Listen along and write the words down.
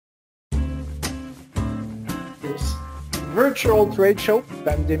Stores Virtual Trade Show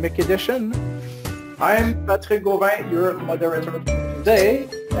Pandemic Edition. I'm Patrick Gauvin, your moderator today,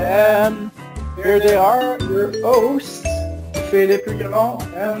 and here they are, your hosts, Philippe Hugueron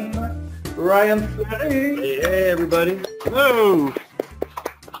and Ryan Fleury. Hey, everybody. Hello.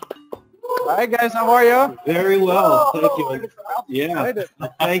 Hi guys, how are you? Very well, thank you. Excited.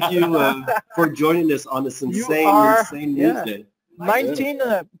 Thank you for joining us on this insane news day.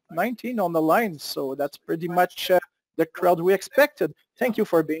 19 on the line, so that's pretty much the crowd we expected. Thank you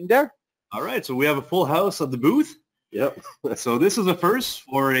for being there. All right, so we have a full house at the booth. Yep. So this is a first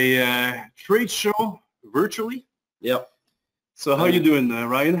for a trade show virtually. Yep. So how are you doing,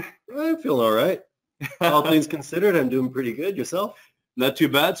 Ryan? I'm feeling all right. All things considered, I'm doing pretty good. Yourself? Not too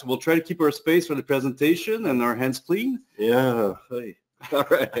bad. So we'll try to keep our space for the presentation and our hands clean. Yeah. Hey. All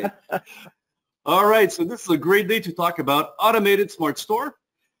right. All right, so this is a great day to talk about automated smart store.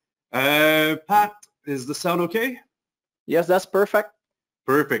 Pat, is the sound okay? Yes, that's perfect.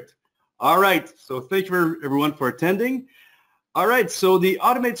 Perfect. All right, so thank you everyone for attending. All right, so the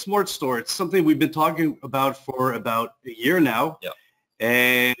automated smart store, it's something we've been talking about for about a year now. Yep.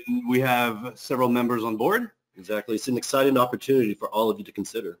 And we have several members on board. Exactly. It's an exciting opportunity for all of you to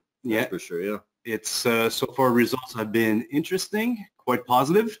consider. Yeah. For sure, yeah. It's so far results have been interesting, quite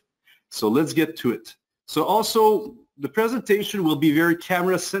positive. So let's get to it. So also the presentation will be very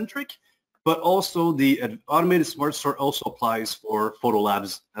camera centric, but also the automated smart store also applies for photo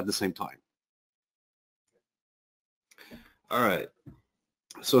labs at the same time. All right.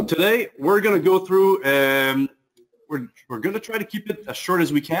 So today we're going to go through, we're going to try to keep it as short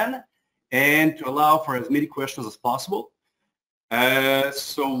as we can and to allow for as many questions as possible.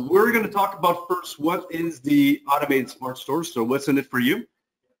 So we're going to talk about first what is the automated smart store, so what's in it for you.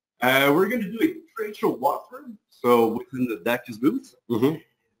 We're going to do a trade show walkthrough, so within the dakis booth. Mm-hmm.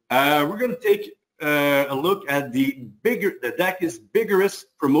 We're going to take a look at the dakis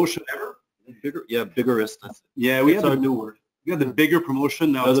biggest promotion ever. Biggerest. Yeah, we That's have our new word. We got the bigger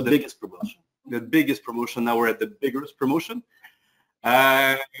promotion now. It's the biggest promotion. The biggest promotion. Now we're at the biggest promotion.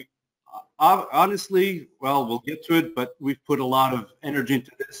 Honestly, well, we'll get to it, but we've put a lot of energy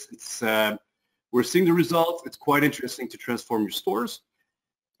into this. It's we're seeing the results. It's quite interesting to transform your stores.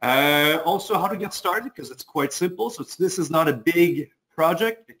 Also, how to get started, because it's quite simple. So this is not a big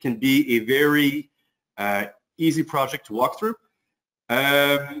project. It can be a very easy project to walk through.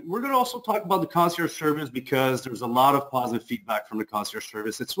 We're going to also talk about the concierge service because there's a lot of positive feedback from the concierge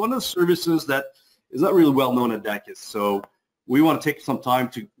service. It's one of the services that is not really well known at dakis. So we want to take some time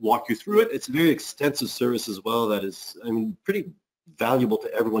to walk you through it. It's a very extensive service as well that is, I mean, pretty valuable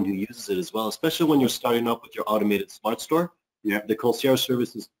to everyone who uses it as well, especially when you're starting up with your automated smart store. Yeah. The concierge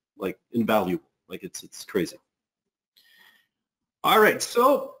service is like invaluable. Like it's crazy. All right.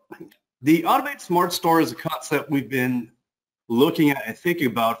 So the automated smart store is a concept we've been looking at and thinking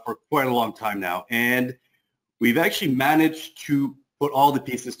about for quite a long time now. And we've actually managed to put all the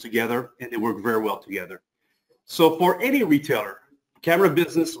pieces together and they work very well together. So for any retailer, camera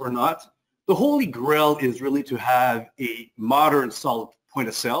business or not, the Holy Grail is really to have a modern, solid point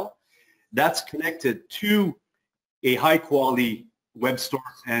of sale that's connected to a high quality web store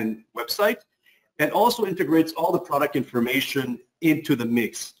and website, and also integrates all the product information into the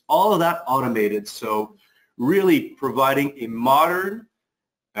mix. All of that automated. So really providing a modern,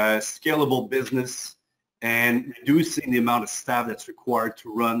 scalable business and reducing the amount of staff that's required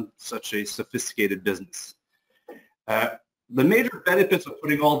to run such a sophisticated business. The major benefits of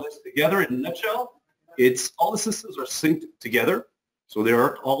putting all this together in a nutshell, it's all the systems are synced together. So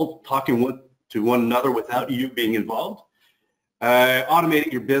they're all talking to one another without you being involved.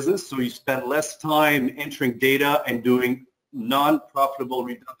 Automating your business so you spend less time entering data and doing non-profitable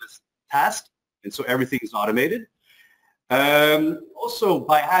redundant tasks. And so everything is automated. Also,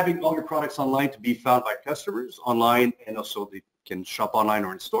 by having all your products online to be found by customers online, and also they can shop online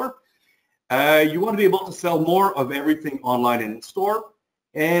or in store, you want to be able to sell more of everything online and in store.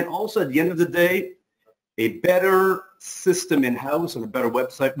 And also, at the end of the day, a better system in-house and a better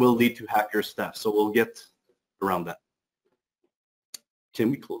website will lead to happier staff. So we'll get around that. Can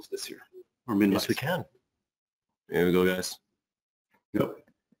we close this here? Or minimize? Yes, we can. There we go, guys. Nope.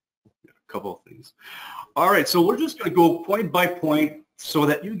 A couple of things. All right, so we're just going to go point by point so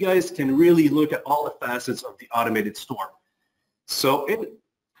that you guys can really look at all the facets of the automated store. So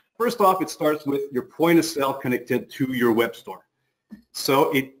first off, it starts with your point of sale connected to your web store.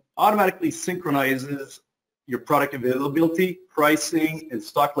 So it automatically synchronizes your product availability, pricing, and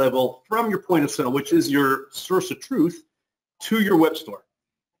stock level from your point of sale, which is your source of truth, to your web store.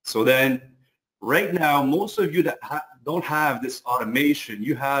 So then right now, most of you that don't have this automation,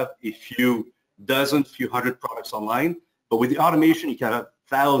 you have a few dozen, few hundred products online. But with the automation, you can have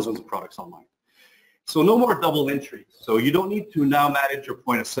thousands of products online. So no more double entry. So you don't need to now manage your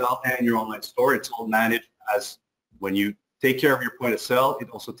point of sale and your online store. It's all managed as when you take care of your point of sale, it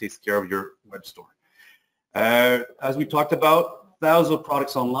also takes care of your web store. As we talked about, thousands of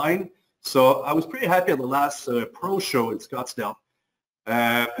products online. So I was pretty happy at the last Pro show in Scottsdale.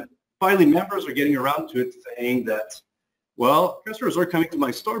 Finally, members are getting around to it saying that, well, customers are coming to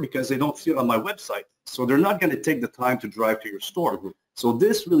my store because they don't see it on my website. So they're not going to take the time to drive to your store. Mm-hmm. So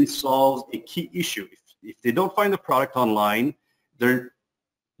this really solves a key issue. If they don't find the product online,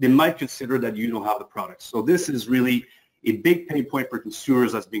 they might consider that you don't have the product. So this is really a big pain point for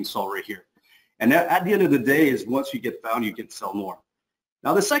consumers that's being solved right here. And at the end of the day is once you get found, you can sell more.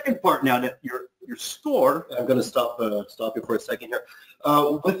 Now the second part now that your store, I'm going to stop you for a second here.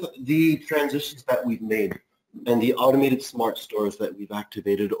 With the transitions that we've made and the automated smart stores that we've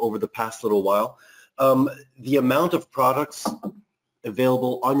activated over the past little while, the amount of products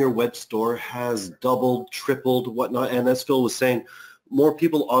available on your web store has doubled, tripled, whatnot. And as Phil was saying, more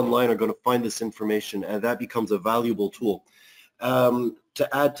people online are going to find this information, and that becomes a valuable tool. To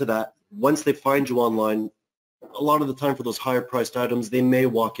add to that, once they find you online, a lot of the time for those higher priced items, they may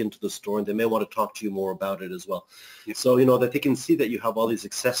walk into the store and they may want to talk to you more about it as well. Yeah. So, that they can see that you have all these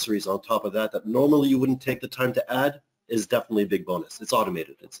accessories on top of that normally you wouldn't take the time to add is definitely a big bonus. It's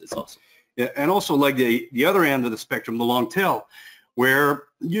automated. It's awesome. Yeah, and also like the other end of the spectrum, the long tail, where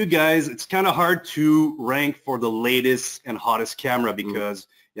you guys, it's kind of hard to rank for the latest and hottest camera because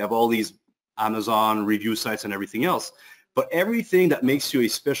you have all these Amazon review sites and everything else. But everything that makes you a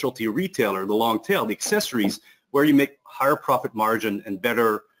specialty retailer, the long tail, the accessories, where you make higher profit margin and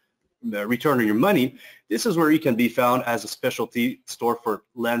better return on your money, this is where you can be found as a specialty store for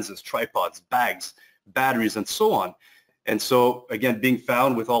lenses, tripods, bags, batteries, and so on. And so, again, being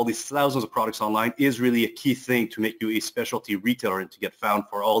found with all these thousands of products online is really a key thing to make you a specialty retailer and to get found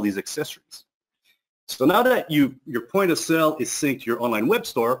for all these accessories. So now that your point of sale is synced to your online web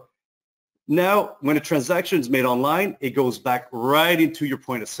store, now when a transaction is made online, it goes back right into your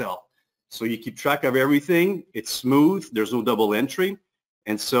point of sale. So you keep track of everything. It's smooth. There's no double entry.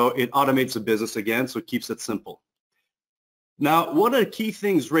 And so it automates the business again, so it keeps it simple. Now, one of the key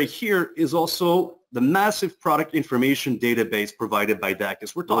things right here is also the massive product information database provided by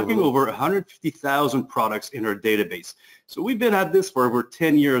dakis. We're talking over 150,000 products in our database. So we've been at this for over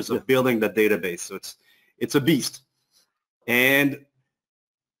 10 years of building that database. So it's a beast. And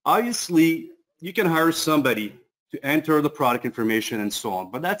obviously, you can hire somebody to enter the product information and so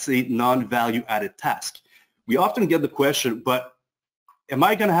on, but that's a non-value added task. We often get the question, but am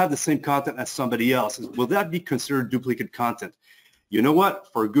I going to have the same content as somebody else? Will that be considered duplicate content? You know what?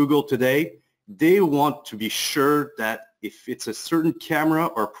 For Google today, they want to be sure that if it's a certain camera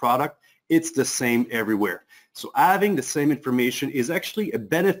or product, it's the same everywhere. So having the same information is actually a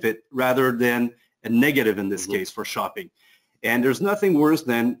benefit rather than a negative in this case for shopping. And there's nothing worse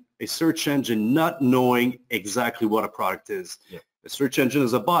than a search engine not knowing exactly what a product is. Yeah. A search engine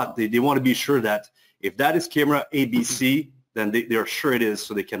is a bot. They want to be sure that if that is camera ABC, then they're sure it is,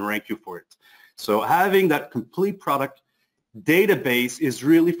 so they can rank you for it. So having that complete product database is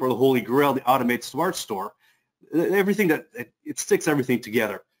really for the Holy Grail, the automated smart store. Everything it sticks everything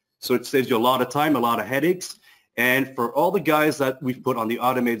together. So it saves you a lot of time, a lot of headaches. And for all the guys that we've put on the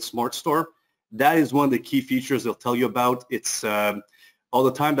automated smart store, that is one of the key features they'll tell you about. It's all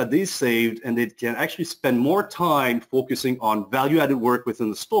the time that they saved, and they can actually spend more time focusing on value-added work within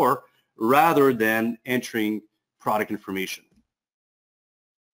the store rather than entering product information.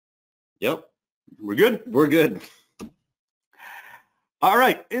 Yep. We're good? We're good. All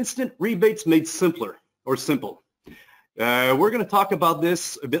right. Instant rebates made simpler or simple. We're going to talk about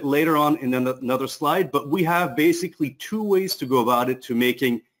this a bit later on in another slide, but we have basically two ways to go about it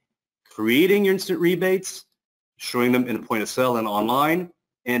to creating your instant rebates, showing them in a point of sale and online,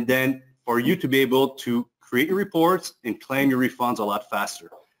 and then for you to be able to create your reports and claim your refunds a lot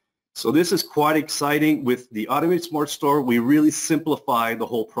faster. So this is quite exciting. With the automated smart store, we really simplify the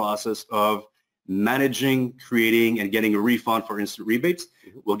whole process of managing, creating, and getting a refund for instant rebates.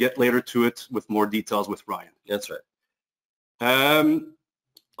 We'll get later to it with more details with Ryan. That's right.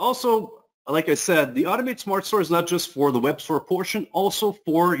 Also, like I said, the automated smart store is not just for the web store portion, also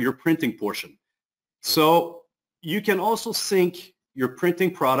for your printing portion. So you can also sync your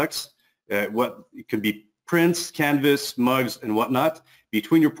printing products, it could be prints, canvas, mugs, and whatnot,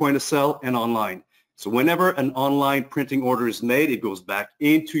 between your point of sale and online. So whenever an online printing order is made, it goes back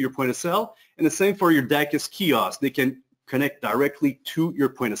into your point of sale. And the same for your dakis kiosk. They can connect directly to your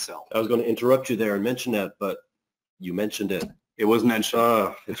point of sale. I was going to interrupt you there and mention that, but you mentioned it. It was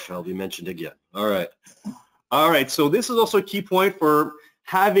mentioned. It shall be mentioned again. All right. All right, so this is also a key point for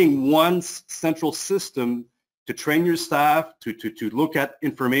having one central system to train your staff, to look at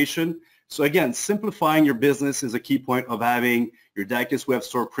information. So again, simplifying your business is a key point of having your dakis web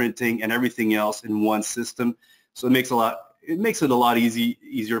store printing and everything else in one system. So it makes it a lot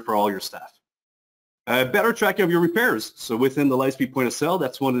easier for all your staff. Better tracking of your repairs. So within the Lightspeed point of sale,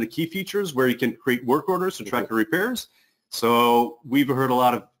 that's one of the key features where you can create work orders to track your repairs. So we've heard a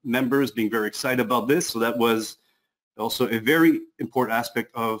lot of members being very excited about this. So that was also a very important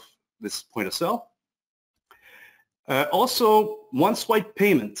aspect of this point of sale. Also, one swipe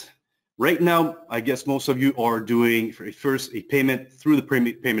payment. Right now, I guess most of you are doing first a payment through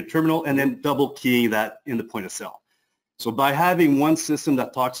the payment terminal and then double keying that in the point of sale. So by having one system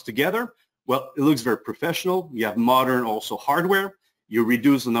that talks together, well, it looks very professional. You have modern also hardware. You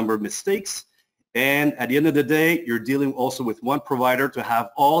reduce the number of mistakes. And at the end of the day, you're dealing also with one provider to have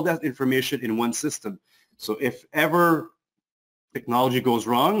all that information in one system. So if ever technology goes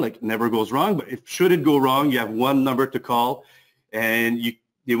wrong, like never goes wrong, but if should it go wrong, you have one number to call, and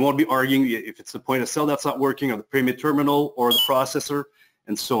you won't be arguing if it's the point of sale that's not working or the payment terminal or the processor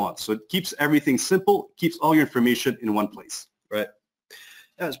and so on. So it keeps everything simple, keeps all your information in one place. Right.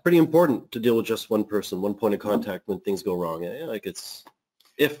 Yeah, it's pretty important to deal with just one person, one point of contact when things go wrong. Yeah, like it's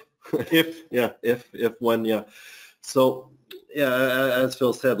if when, yeah. So yeah, as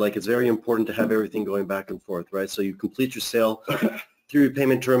Phil said, like it's very important to have everything going back and forth, right? So you complete your sale through your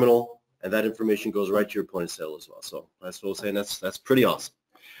payment terminal, and that information goes right to your point of sale as well. So as Phil was saying, that's pretty awesome.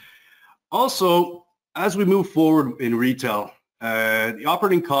 Also, as we move forward in retail, the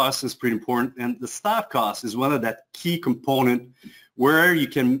operating cost is pretty important, and the staff cost is one of that key component where you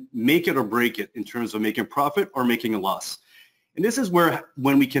can make it or break it in terms of making profit or making a loss. And this is where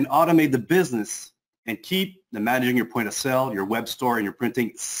when we can automate the business and keep the managing your point of sale, your web store, and your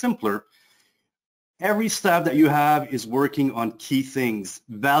printing simpler, every staff that you have is working on key things,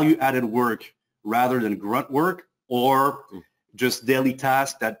 value-added work rather than grunt work or just daily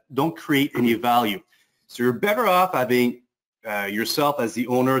tasks that don't create any value. So you're better off having yourself as the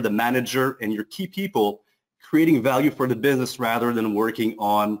owner, the manager, and your key people creating value for the business rather than working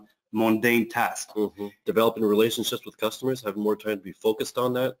on mundane tasks. Developing relationships with customers, having more time to be focused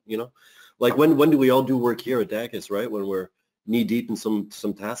on that, you know. Like when do we all do work here at dakis, right? When we're knee deep in some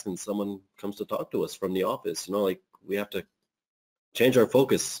tasks and someone comes to talk to us from the office, you know, like we have to change our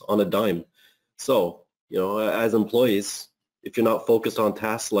focus on a dime. So, you know, as employees, if you're not focused on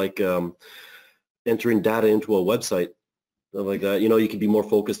tasks like entering data into a website, stuff like that, you know, you can be more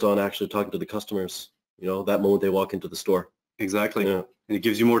focused on actually talking to the customers, you know, that moment they walk into the store. Exactly. Yeah. And it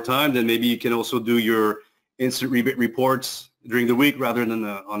gives you more time. Then maybe you can also do your instant rebate reports during the week rather than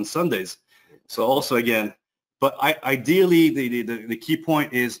on Sundays. So also again, but ideally the key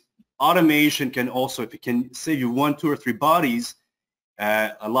point is automation can also, if it can save you 1, 2, or 3 bodies,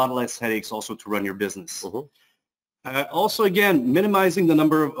 a lot less headaches also to run your business. Also again, minimizing the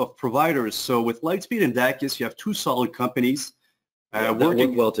number of providers. So with Lightspeed and dakis, you have 2 solid companies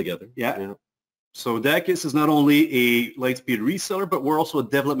working well together. Yeah. So dakis is not only a Lightspeed reseller, but we're also a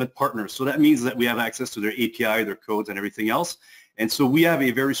development partner. So that means that we have access to their API, their codes, and everything else. And so we have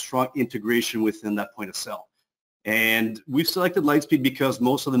a very strong integration within that point of sale. And we've selected Lightspeed because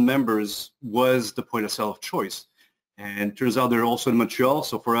most of the members was the point of sale of choice. And it turns out they're also in Montreal.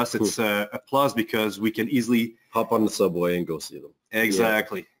 So for us, it's a plus because we can easily hop on the subway and go see them.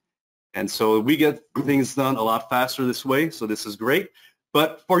 Exactly. Yeah. And so we get things done a lot faster this way. So this is great.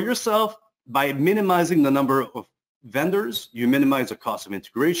 But for yourself, by minimizing the number of vendors, you minimize the cost of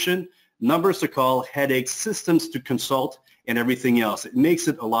integration, numbers to call, headaches, systems to consult, and everything else. It makes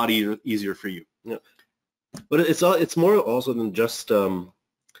it a lot easier for you. Yeah. But it's more also than just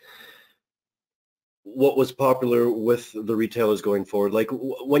what was popular with the retailers going forward. Like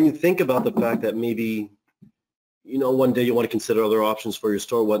when you think about the fact that maybe, you know, one day you want to consider other options for your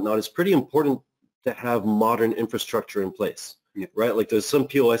store or whatnot, it's pretty important to have modern infrastructure in place. Yeah. Right? Like there's some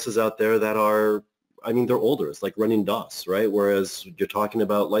POSs out there that are, I mean, they're older. It's like running DOS, right? Whereas you're talking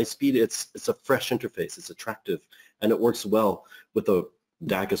about Lightspeed, it's a fresh interface. It's attractive, and it works well with the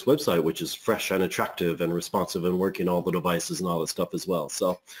dakis website, which is fresh and attractive and responsive and working all the devices and all that stuff as well.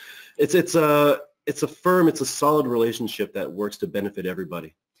 So it's a solid relationship that works to benefit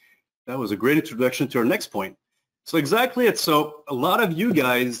everybody. That was a great introduction to our next point. So exactly it. So a lot of you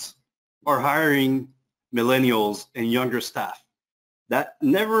guys are hiring millennials and younger staff that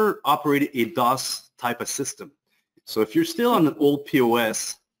never operated a DOS type of system. So if you're still on an old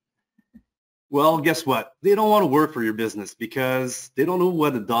POS, well, guess what? They don't want to work for your business because they don't know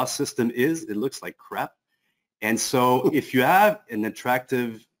what a DOS system is. It looks like crap. And so if you have an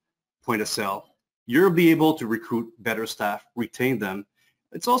attractive point of sale, you'll be able to recruit better staff, retain them.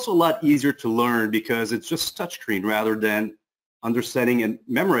 It's also a lot easier to learn because it's just touchscreen rather than understanding and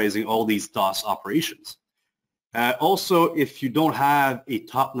memorizing all these DOS operations. Also, if you don't have a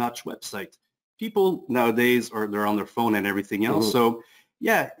top-notch website, people nowadays they're on their phone and everything else. Mm-hmm. So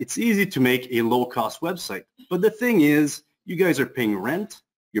yeah, it's easy to make a low-cost website. But the thing is, you guys are paying rent,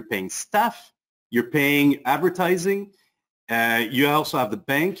 you're paying staff, you're paying advertising. You also have the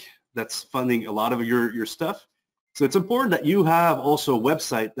bank that's funding a lot of your stuff. So it's important that you have also a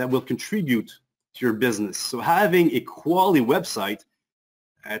website that will contribute to your business. So having a quality website,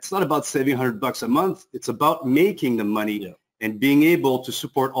 it's not about saving $100 a month. It's about making the money and being able to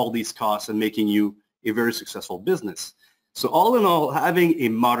support all these costs and making you a very successful business. So all in all, having a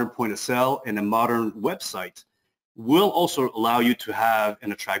modern point of sale and a modern website will also allow you to have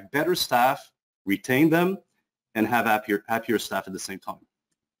and attract better staff, retain them, and have happier staff at the same time.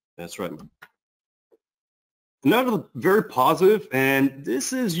 That's right. Another very positive, and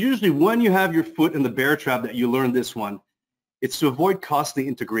this is usually when you have your foot in the bear trap that you learn this one, it's to avoid costly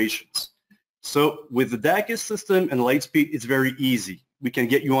integrations. So with the dakis system and Lightspeed, it's very easy. We can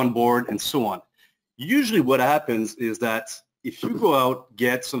get you on board and so on. Usually what happens is that if you go out,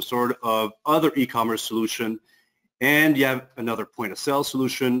 get some sort of other e-commerce solution, and you have another point of sale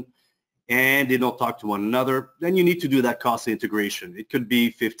solution, and they don't talk to one another, then you need to do that costly integration. It could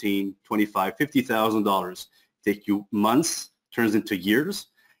be $15,000, $25,000, $50,000. Take you months, turns into years.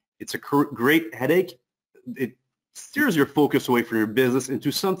 It's a great headache. It steers your focus away from your business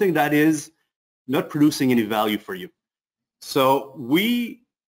into something that is not producing any value for you. So we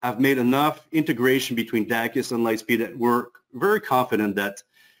have made enough integration between dakis and Lightspeed that we're very confident that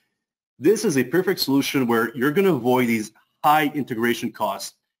this is a perfect solution where you're going to avoid these high integration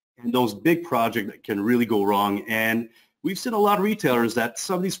costs and those big projects that can really go wrong. And we've seen a lot of retailers that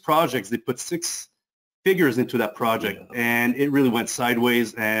some of these projects, they put 6 figures into that project and it really went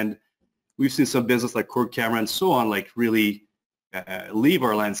sideways. And we've seen some business like Cord Camera and so on, like really leave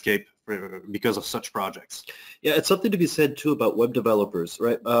our landscape because of such projects. Yeah, it's something to be said too about web developers,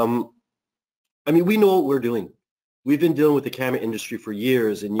 right? I mean, we know what we're doing. We've been dealing with the camera industry for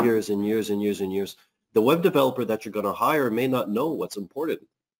years and years and years and years and years. The web developer that you're going to hire may not know what's important.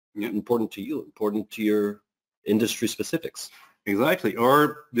 Important to you, important to your industry specifics. Exactly.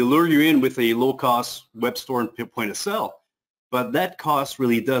 Or they lure you in with a low-cost web store and point of sale, but that cost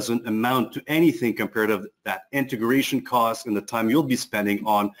really doesn't amount to anything compared to that integration cost and the time you'll be spending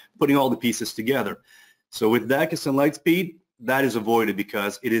on putting all the pieces together. So with dakis and Lightspeed, that is avoided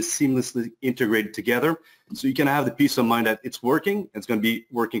because it is seamlessly integrated together. So you can have the peace of mind that it's working, it's going to be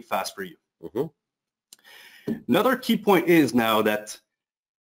working fast for you. Mm-hmm. Another key point is now that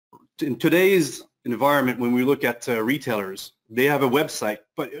in today's environment, when we look at retailers, they have a website,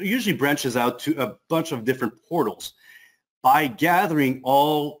 but it usually branches out to a bunch of different portals. By gathering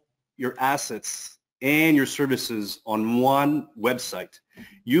all your assets and your services on one website,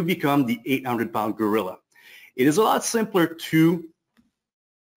 you become the 800-pound gorilla. It is a lot simpler to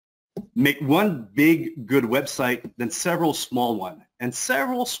make one big, good website than several small ones. And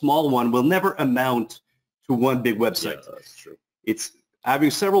several small ones will never amount to one big website. Yeah, that's true. It's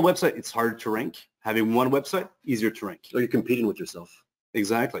having several websites, it's harder to rank. Having one website, easier to rank. So you're competing with yourself.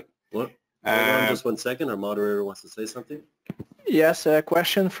 Exactly. What? Hold on just 1 second. Our moderator wants to say something. Yes, a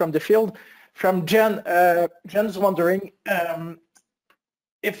question from the field. From Jen. Jen's wondering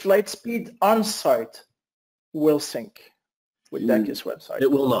if Lightspeed on-site will sync with dakis website.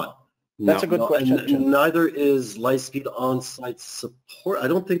 It will not. That's a good question. And neither is Lightspeed on-site support. I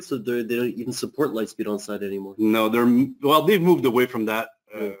don't think so. They don't even support Lightspeed on-site anymore. No, they've moved away from that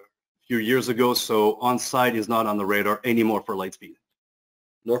a few years ago, so on-site is not on the radar anymore for Lightspeed.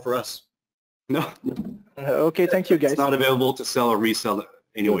 Nor for us. No. Okay, thank you, guys. It's not available to sell or resell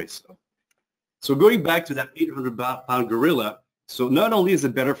anyways. So going back to that 800-pound gorilla, so not only is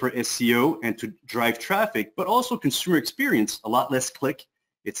it better for SEO and to drive traffic, but also consumer experience, a lot less click.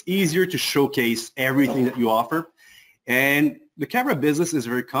 It's easier to showcase everything that you offer. And the camera business is a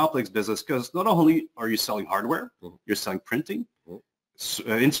very complex business because not only are you selling hardware, you're selling printing,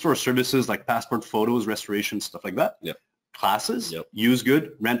 in-store services like passport photos, restoration, stuff like that, classes, used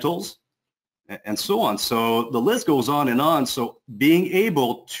good, rentals, and so on. So the list goes on and on. So being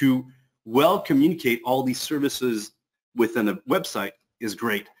able to well communicate all these services within a website is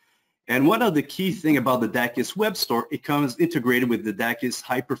great. And one of the key thing about the dakis web store, it comes integrated with the dakis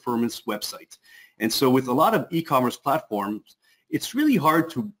high performance website. And so with a lot of e-commerce platforms, it's really hard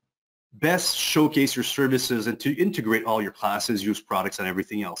to best showcase your services and to integrate all your classes, use products, and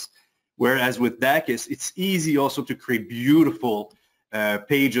everything else. Whereas with dakis, it's easy also to create beautiful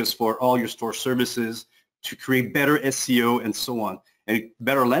pages for all your store services, to create better SEO and so on, and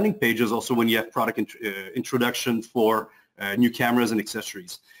better landing pages also when you have product introduction for new cameras and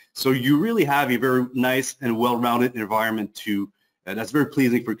accessories. So you really have a very nice and well-rounded environment to that's very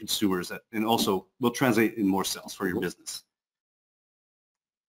pleasing for consumers, and also will translate in more sales for your business.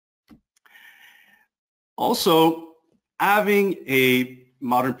 Also, having a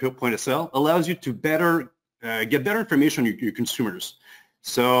modern point of sale allows you to get better information on your consumers.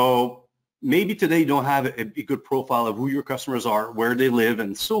 So maybe today you don't have a good profile of who your customers are, where they live,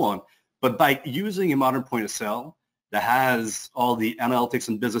 and so on. But by using a modern point of sale that has all the analytics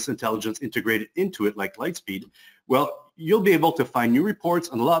and business intelligence integrated into it, like Lightspeed, well, you'll be able to find new reports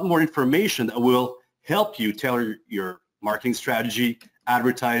and a lot more information that will help you tailor your marketing strategy,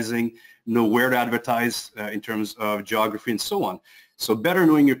 advertising, know where to advertise in terms of geography and so on. So better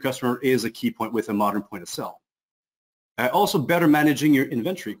knowing your customer is a key point with a modern point of sale. Also better managing your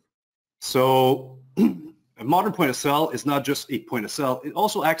inventory. So a modern point of sale is not just a point of sale. It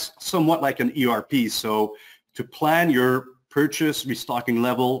also acts somewhat like an ERP. So to plan your purchase, restocking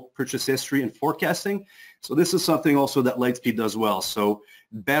level, purchase history, and forecasting. So this is something also that Lightspeed does well. So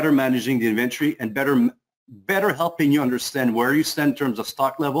better managing the inventory and better helping you understand where you stand in terms of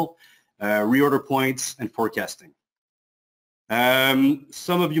stock level, reorder points, and forecasting.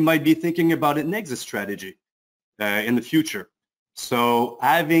 Some of you might be thinking about an exit strategy in the future. So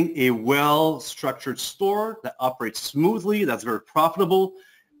having a well-structured store that operates smoothly, that's very profitable,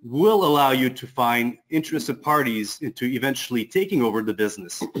 will allow you to find interested parties into eventually taking over the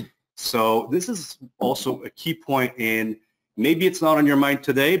business. So this is also a key point in, maybe it's not on your mind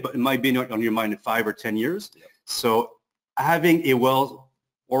today, but it might be on your mind in 5 or 10 years. Yep. So having a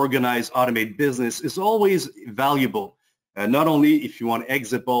well-organized, automated business is always valuable, not only if you want to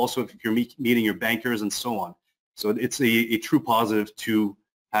exit, but also if you're meeting your bankers and so on. So it's a true positive to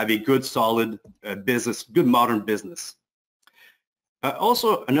have a good, solid business, good modern business.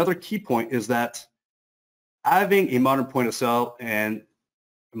 Also, another key point is that having a modern point of sale and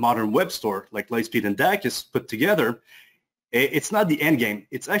a modern web store like Lightspeed and dakis put together, it's not the end game.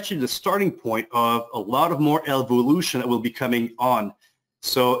 It's actually the starting point of a lot of more evolution that will be coming on.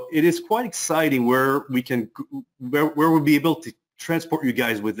 So it is quite exciting where we'll be able to transport you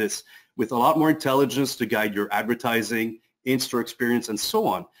guys with this, with a lot more intelligence to guide your advertising, in-store experience, and so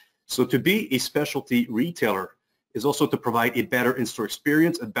on. So to be a specialty retailer is also to provide a better in-store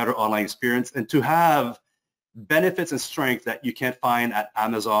experience, a better online experience, and to have benefits and strength that you can't find at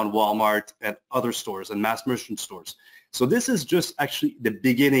Amazon, Walmart, and other stores and mass merchant stores. So this is just actually the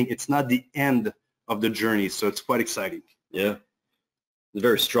beginning. It's not the end of the journey. So it's quite exciting. Yeah. A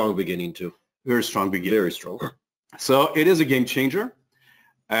very strong beginning too. Very strong beginning. Very strong. So it is a game changer.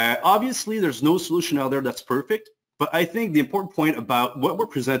 Obviously, there's no solution out there that's perfect. But I think the important point about what we're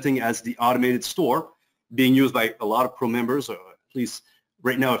presenting as the automated store being used by a lot of pro members, or at least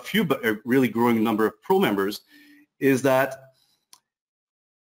right now a few, but a really growing number of pro members, is that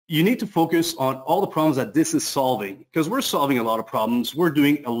you need to focus on all the problems that this is solving, because we're solving a lot of problems.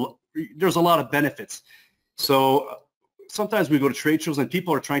 There's a lot of benefits. So sometimes we go to trade shows and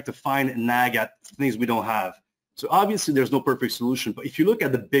people are trying to find and nag at things we don't have. So obviously there's no perfect solution, but if you look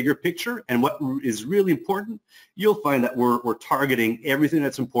at the bigger picture and what is really important, you'll find that we're targeting everything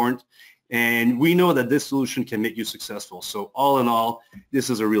that's important. And we know that this solution can make you successful. So all in all, this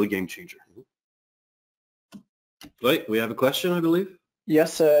is a real game changer. Wait, we have a question, I believe?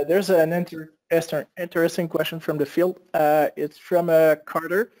 Yes, there's an interesting question from the field. It's from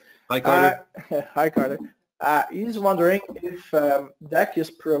Carter. Hi, Carter. Hi, Carter. He's wondering if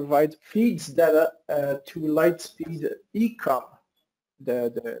dakis feeds data to Lightspeed e-com,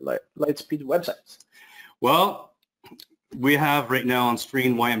 the Lightspeed websites. Well, we have right now on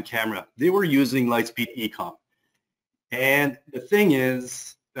screen YM Camera. They were using Lightspeed eCom. And the thing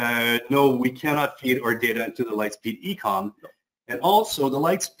is, no, we cannot feed our data into the Lightspeed eCom. No. And also the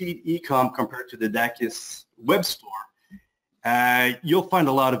Lightspeed eCom compared to the dakis web store, you'll find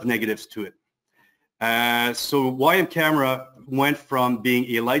a lot of negatives to it. So YM Camera went from being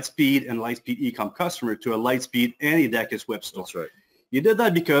a Lightspeed and Lightspeed eCom customer to a Lightspeed and a dakis web store. That's right. You did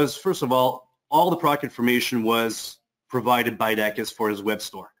that because, first of all the product information was provided by dakis for his web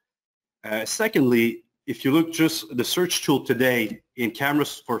store. Secondly, if you look just the search tool today in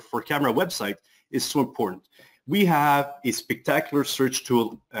cameras for camera website is so important. We have a spectacular search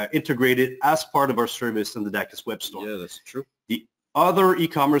tool integrated as part of our service in the dakis web store. Yeah, that's true. The other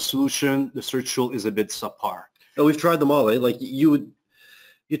e-commerce solution, the search tool is a bit subpar. No, we've tried them all. Eh? Like you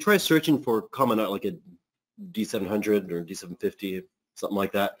try searching for common, like a D700 or D750. something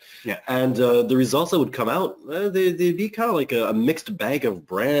like that. Yeah. And the results that would come out, they'd be kind of like a mixed bag of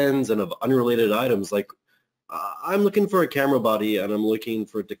brands and of unrelated items. Like I'm looking for a camera body and I'm looking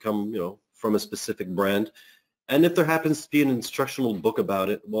for it to come, from a specific brand. And if there happens to be an instructional book about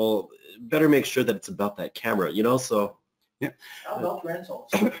it, well, better make sure that it's about that camera, so. Yeah. How about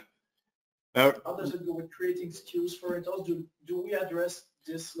rentals? How does it go with creating SKUs for rentals? Do we address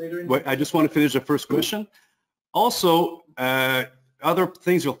this later? Wait, I just want to finish the first question. Also, other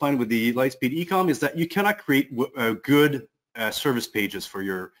things you'll find with the Lightspeed e-com is that you cannot create good service pages for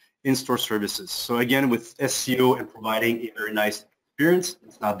your in-store services. So again, with SEO and providing a very nice experience,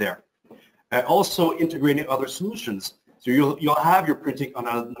 it's not there. Also integrating other solutions. So you'll have your printing on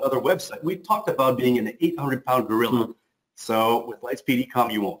another website. We talked about being an 800-pound gorilla. Mm-hmm. So with Lightspeed e-com,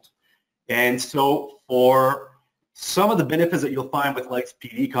 you won't. And so for some of the benefits that you'll find with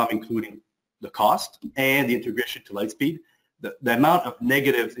Lightspeed e-com, including the cost and the integration to Lightspeed, the amount of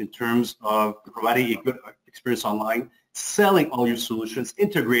negatives in terms of providing a good experience online, selling all your solutions,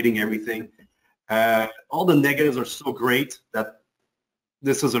 integrating everything, all the negatives are so great that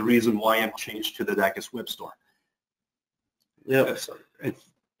this is a reason why I'm changed to the dakis WebStore. Yeah.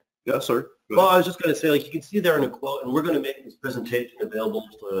 Yeah, sorry. Well, I was just going to say, you can see there in a quote, and we're going to make this presentation available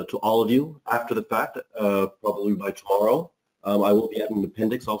to all of you after the fact, probably by tomorrow. I will be adding an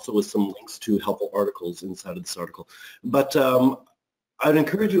appendix also with some links to helpful articles inside of this article. But I'd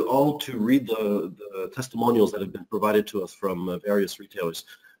encourage you all to read the testimonials that have been provided to us from various retailers.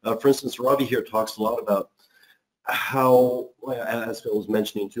 For instance, Robbie here talks a lot about how, as Phil was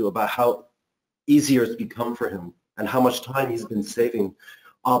mentioning too, about how easier it's become for him and how much time he's been saving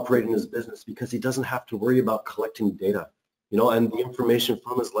operating his business because he doesn't have to worry about collecting data, and the information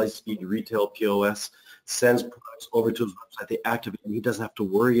from his Lightspeed retail POS sends products over to his website, they activate, and he doesn't have to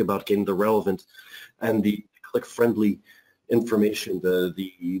worry about getting the relevant and the click-friendly information,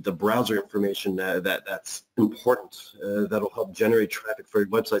 the browser information that's important, that'll help generate traffic for your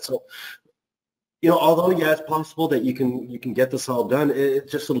website. So, although it's possible that you can get this all done,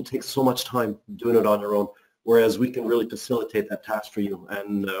 it'll take so much time doing it on your own. Whereas we can really facilitate that task for you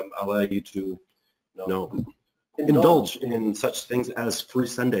and allow you to, indulge in such things as free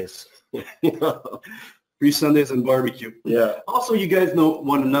Sundays. Free Sundays and barbecue. Yeah. Also, you guys know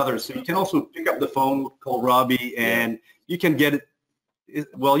one another, so you can also pick up the phone, call Robbie, and you can get it.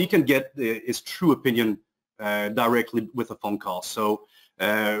 Well, you can get his true opinion directly with a phone call. So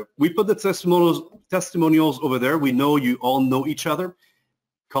we put the testimonials over there. We know you all know each other.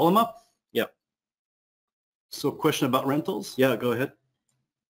 Call them up. Yeah. So question about rentals? Yeah, go ahead.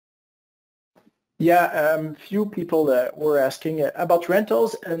 Yeah, few people were asking about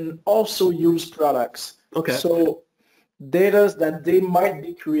rentals and also used products. Okay. So data that they might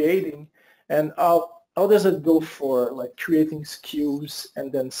be creating, and how does it go for creating SKUs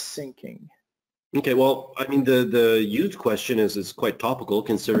and then syncing? Okay, well, I mean, the used question is quite topical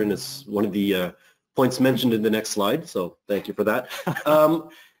considering it's one of the points mentioned in the next slide, so thank you for that.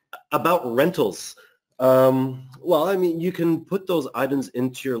 About rentals. Well, I mean, you can put those items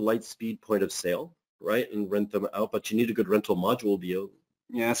into your Lightspeed point of sale, right, and rent them out, but you need a good rental module view.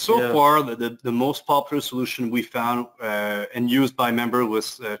 Yeah, so far, the most popular solution we found and used by member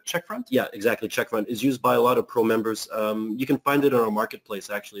was Checkfront. Yeah, exactly. Checkfront is used by a lot of pro members. You can find it on our marketplace,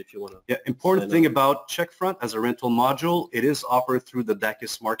 actually, if you want to. Yeah, important thing about Checkfront as a rental module, it is offered through the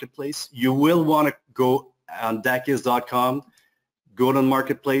dakis marketplace. You will want to go on dakis.com, go to the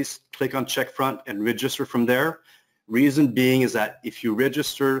marketplace, click on Checkfront, and register from there. Reason being is that if you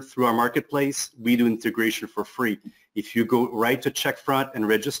register through our marketplace, we do integration for free. If you go right to Checkfront and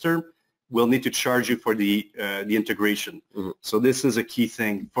register, we'll need to charge you for the integration. Mm-hmm. So this is a key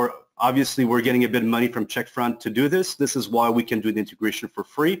thing. Obviously, we're getting a bit of money from Checkfront to do this. This is why we can do the integration for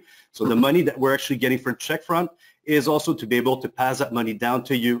free. So the money that we're actually getting from Checkfront is also to be able to pass that money down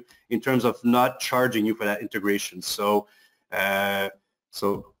to you in terms of not charging you for that integration. So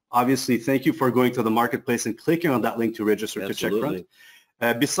obviously, thank you for going to the marketplace and clicking on that link to register to Checkfront.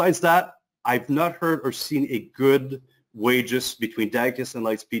 Besides that, I've not heard or seen a good wages between dakis and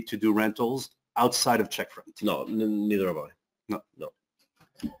Lightspeed to do rentals outside of Checkfront. No, neither have I. No.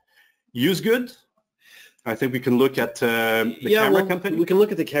 Use good? I think we can look at the camera company. We can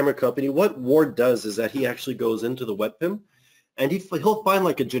look at the camera company. What Ward does is that he actually goes into the WebPIM and he'll find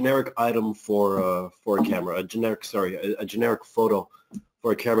a generic item for a camera, a generic photo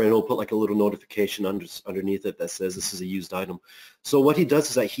for a camera, and he'll put a little notification underneath it that says this is a used item. So what he does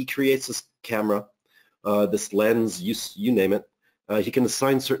is that he creates this camera, this lens, you name it. He can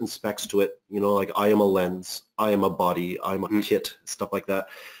assign certain specs to it, like I am a lens, I am a body, I'm a kit, stuff like that.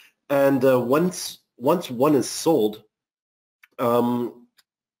 And once one is sold,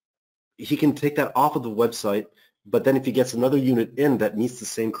 he can take that off of the website, but then if he gets another unit in that meets the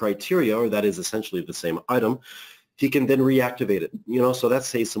same criteria, or that is essentially the same item, he can then reactivate it, so that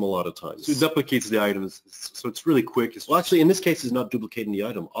saves him a lot of time. So it duplicates the items, so it's really quick. Well, actually, in this case, he's not duplicating the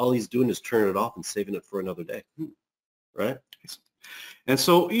item. All he's doing is turning it off and saving it for another day, right? And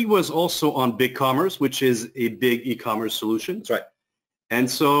so he was also on BigCommerce, which is a big e-commerce solution. That's right. And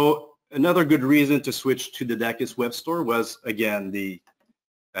so another good reason to switch to the dakis web store was, again, the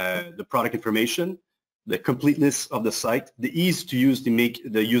product information, the completeness of the site, the ease to use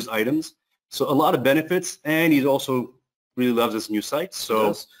the use items. So a lot of benefits, and he also really loves his new site. So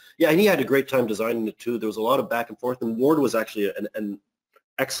yes. Yeah, and he had a great time designing it too. There was a lot of back and forth, and Ward was actually an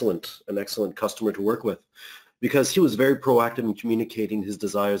excellent customer to work with, because he was very proactive in communicating his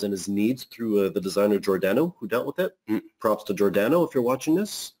desires and his needs through the designer Giordano, who dealt with it. Props to Giordano if you're watching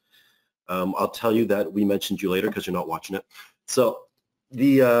this. I'll tell you that we mentioned you later because you're not watching it. So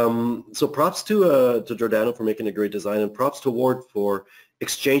so props to Giordano for making a great design, and props to Ward for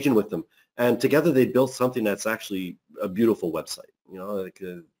exchanging with them. And together they built something that's actually a beautiful website,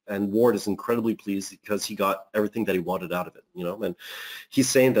 and Ward is incredibly pleased because he got everything that he wanted out of it, and he's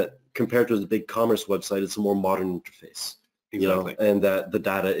saying that compared to the BigCommerce website, it's a more modern interface, exactly. And that the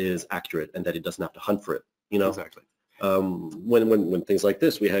data is accurate and that he doesn't have to hunt for it, Exactly. When things like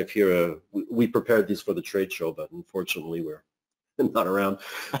this, we have here, we prepared these for the trade show, but unfortunately we're not around.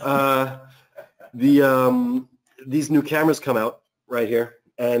 These new cameras come out right here,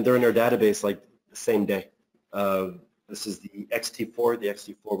 and they're in our database like the same day. This is the XT4. The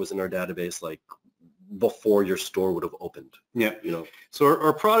XT4 was in our database like before your store would have opened. Yeah. So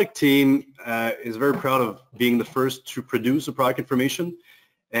our product team is very proud of being the first to produce the product information,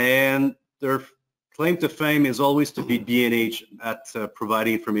 and their claim to fame is always to beat B&H at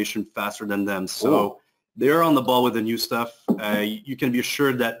providing information faster than them. So they're on the ball with the new stuff. You can be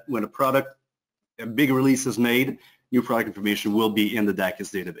assured that when a big release is made, new product information will be in the dakis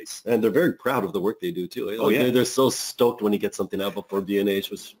database. And they're very proud of the work they do too. They're so stoked when you get something out before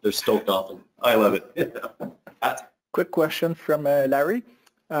B&H. They're stoked often. I love it. Quick question from Larry.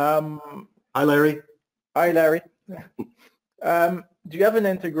 Hi, Larry. Hi, Larry. Do you have an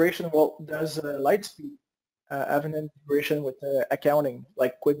integration? Well, does Lightspeed have an integration with accounting,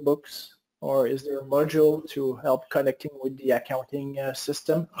 like QuickBooks? Or is there a module to help connecting with the accounting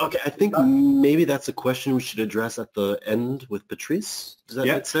system? Okay, I think maybe that's a question we should address at the end with Patrice. Does that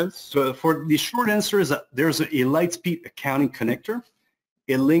make sense? So for the short answer is that there's a Lightspeed accounting connector.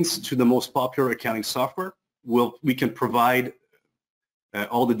 It links to the most popular accounting software. We can provide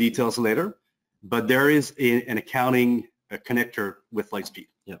all the details later, but there is an accounting connector with Lightspeed.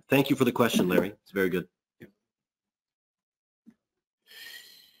 Yeah. Thank you for the question, Larry. It's very good.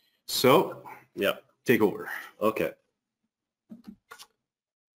 So, take over. Okay.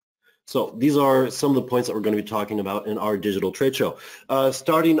 So these are some of the points that we're going to be talking about in our digital trade show.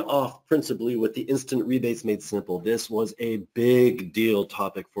 Starting off principally with the instant rebates made simple. This was a big deal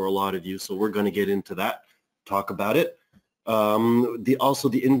topic for a lot of you, so we're going to get into that, talk about it. Also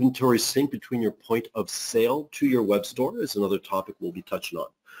the inventory sync between your point of sale to your web store is another topic we'll be touching on.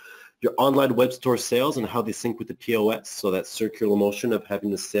 Your online web store sales and how they sync with the POS, so that circular motion of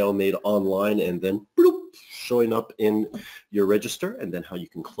having the sale made online and then bloop, showing up in your register, and then how you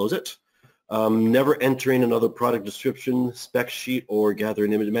can close it. Never entering another product description, spec sheet, or gather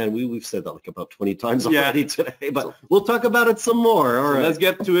an image. Man, we've said that like about 20 times already today, but we'll talk about it some more. All right. Let's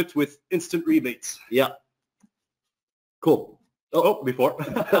get to it with instant rebates. Yeah. Cool. Before.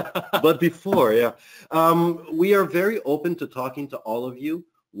 But before, we are very open to talking to all of you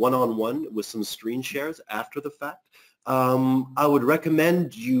one-on-one with some screen shares after the fact. I would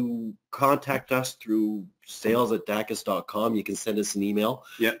recommend you contact us through sales@dakis.com. You can send us an email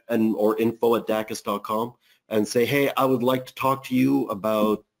or info@dakis.com and say, hey, I would like to talk to you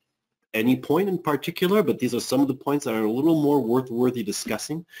about any point in particular, but these are some of the points that are a little more worthy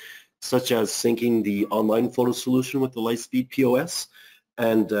discussing, such as syncing the online photo solution with the Lightspeed POS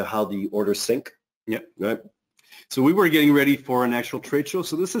and how the orders sync. Right. So we were getting ready for an actual trade show,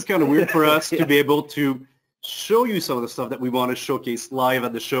 so this is kind of weird for us to be able to show you some of the stuff that we want to showcase live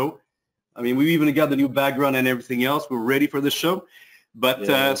at the show. I mean, we even got the new background and everything else. We're ready for the show.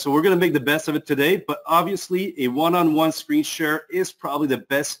 But so we're going to make the best of it today. But obviously, a one-on-one screen share is probably the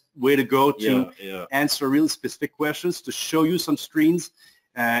best way to go to answer really specific questions, to show you some screens,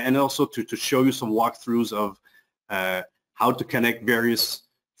 and also to show you some walkthroughs of how to connect various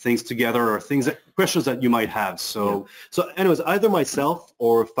things together, or questions that you might have. So anyways, either myself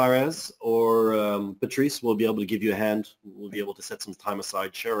or Faraz or Patrice will be able to give you a hand. We'll be able to set some time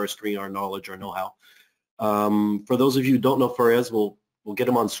aside, share our screen, our knowledge, our know-how. For those of you who don't know Faraz, we'll get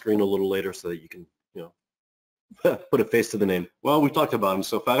him on screen a little later so that you can, put a face to the name. Well, we talked about him.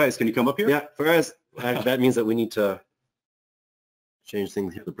 So Faraz, can you come up here? Yeah, Faraz. That means that we need to change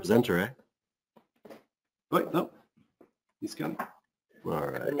things here. The presenter, eh? Wait, no. He's coming. All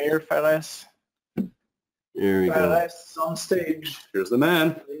right. Premier Fares. Here we go. Fares on stage. Here's the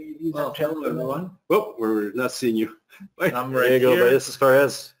man. Ladies Well, and hello gentlemen. everyone. Oh, we're not seeing you. Wait. I'm There right you go, here. buddy. This is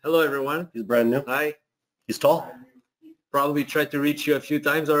Faraz. Hello everyone. He's brand new. Hi. He's tall. Probably tried to reach you a few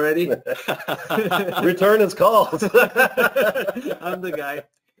times already. Return his calls. I'm the guy.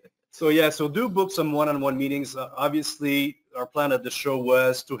 So yeah, so do book some one-on-one meetings. Obviously, our plan at the show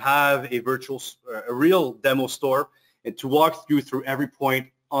was to have a a real demo store and to walk you through every point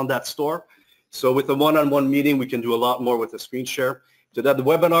on that store. So with a one-on-one meeting, we can do a lot more with a screen share. So that the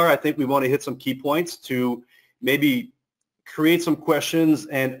webinar, I think we want to hit some key points to maybe create some questions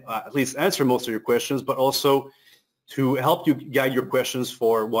and at least answer most of your questions, but also to help you guide your questions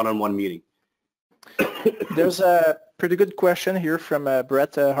for one-on-one meeting. There's a pretty good question here from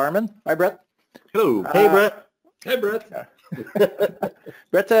Brett Harmon. Hi, Brett. Hello. Hey, Brett. Hey Brett.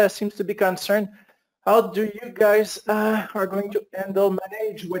 Brett seems to be concerned. How do you guys are going to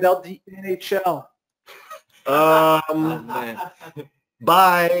manage without the NHL? Oh, man.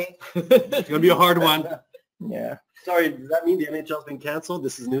 Bye. It's going to be a hard one. Yeah. Sorry, does that mean the NHL's been canceled?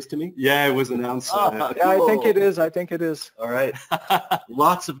 This is news to me. Yeah, it was announced. Yeah, I think it is. I think it is. All right.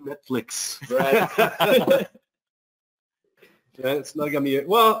 Lots of Netflix. Right. Yeah, it's not going to be,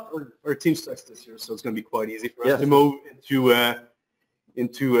 well, our team starts this year, so it's going to be quite easy for us Yes. to move into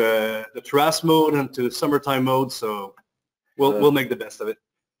the terrace mode and to the summertime mode, so we'll make the best of it.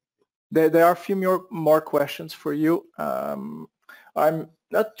 There are a few more questions for you. I'm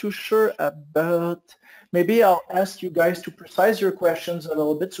not too sure about, maybe I'll ask you guys to precise your questions a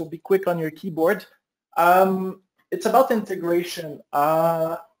little bit, so be quick on your keyboard. It's about integration.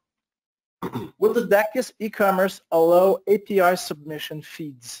 Will the dakis e-commerce allow API submission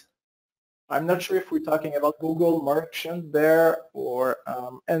feeds? I'm not sure if we're talking about Google Merchant there or,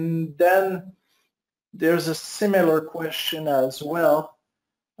 and then there's a similar question as well.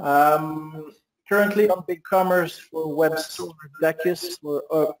 Currently on BigCommerce for WebStore, dakis for,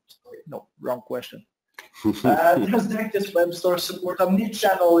 sorry, no, wrong question. Does dakis WebStore support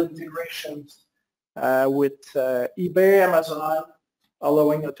omni-channel integrations with eBay, Amazon,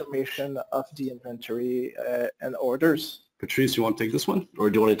 allowing automation of the inventory and orders? Patrice, you want to take this one? Or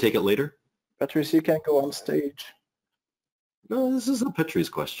do you want to take it later? Patrice, you can go on stage. No, this is a Patrice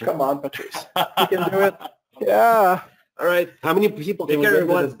question. Come on, Patrice. You can do it. Yeah. All right. How many people can Take we care get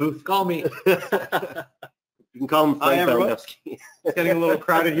into everyone. this booth? Call me. You can call him Hi, Frank everyone. Baranowski. It's getting a little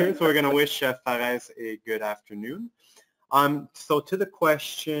crowded here, so we're going to wish Fares a good afternoon. So to the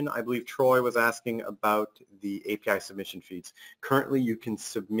question, I believe Troy was asking about the API submission feeds. Currently, you can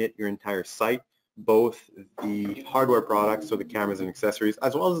submit your entire site, both the hardware products, so the cameras and accessories,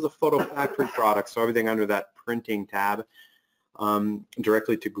 as well as the photo factory products, so everything under that printing tab,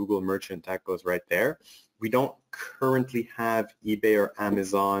 directly to Google Merchant. That goes right there. We don't currently have eBay or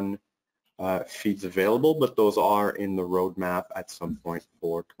Amazon feeds available, but those are in the roadmap at some point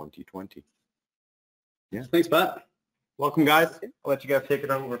for 2020. Yeah. Thanks, Pat. Welcome, guys. I'll let you guys take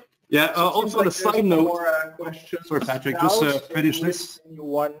it over. Yeah, Seems also on like a side there's note, more, questions sorry, Patrick, now, just so finish this.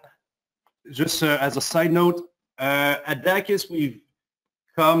 One. Just as a side note, at dakis, we've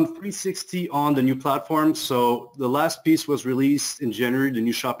come 360 on the new platform. So the last piece was released in January, the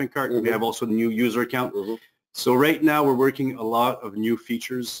new shopping cart. We have also the new user account. So right now we're working a lot of new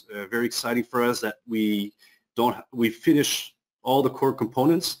features. Very exciting for us that we finished all the core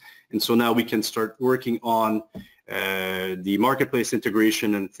components. And so now we can start working on the marketplace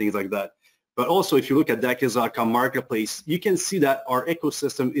integration and things like that. But also, if you look at dakis.com marketplace, you can see that our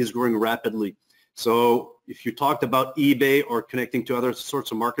ecosystem is growing rapidly. So if you talked about eBay or connecting to other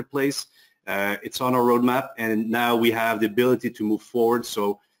sorts of marketplace, it's on our roadmap, and now we have the ability to move forward.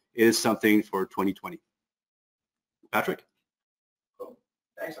 So it is something for 2020. Patrick?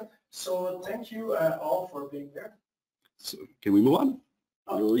 Excellent. So thank you all for being there. So can we move on?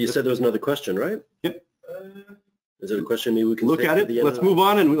 You said there was another question, right? Yep. Is it a question maybe we can Look take at at it. the end Let's of- move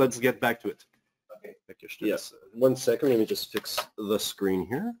on and let's get back to it. Okay. Yes. 1 second. Let me just fix the screen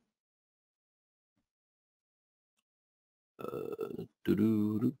here.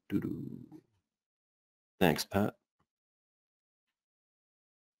 Thanks, Pat.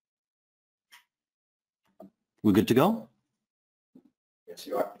 We good to go? Yes,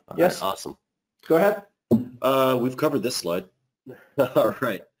 you are. All Yes. right, awesome. Go ahead. We've covered this slide. All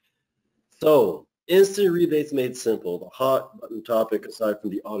right. So, instant rebates made simple, the hot button topic aside from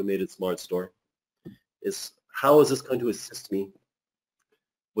the automated smart store. is how is this going to assist me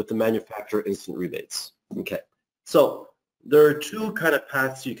with the manufacturer instant rebates? Okay, so there are two kind of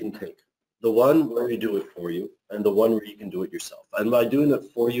paths you can take. The one where we do it for you, and the one where you can do it yourself. And by doing it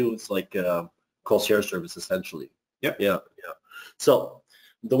for you, it's like a concierge service, essentially. Yep. Yeah. So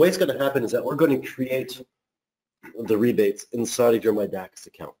the way it's going to happen is that we're going to create the rebates inside of your MyDakis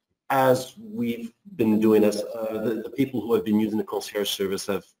account, as we've been doing this. The people who have been using the concierge service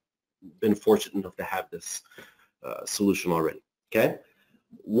have been fortunate enough to have this solution already. Okay.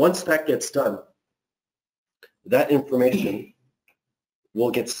 Once that gets done, that information will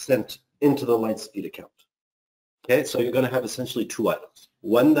get sent into the Lightspeed account. Okay, so you're going to have essentially two items.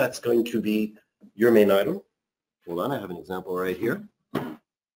 One that's going to be your main item. Hold on, I have an example right here.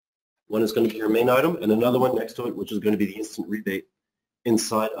 One is going to be your main item, and another one next to it, which is going to be the instant rebate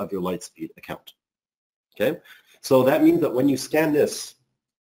inside of your Lightspeed account. Okay, so that means that when you scan this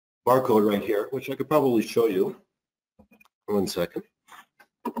barcode right here, which I could probably show you. 1 second.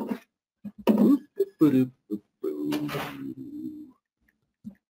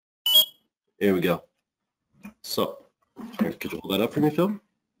 Here we go. So, here, could you hold that up for me, Phil?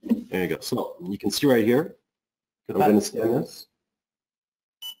 There you go. So, you can see right here, I'm going to scan this.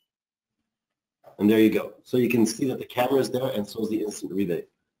 And there you go. So you can see that the camera is there, and so is the instant rebate.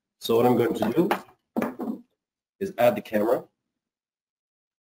 So what I'm going to do is add the camera,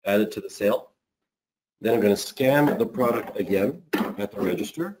 add it to the sale. Then I'm going to scan the product again at the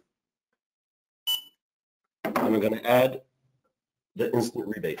register. And I'm going to add the instant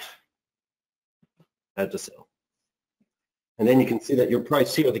rebate. Add to sale. And then you can see that your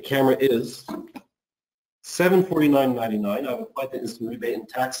price here, the camera is $749.99. I've applied the instant rebate, and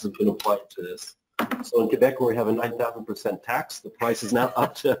taxes have been applied to this. So in Quebec, where we have a 9,000% tax, the price is now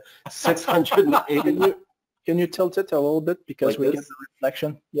up to $680. Can you tilt it a little bit because Like we this? get the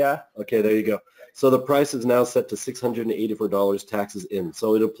reflection? Yeah. Okay, there you go. So the price is now set to $684, taxes in.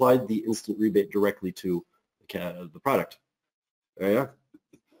 So it applied the instant rebate directly to the product. There you are.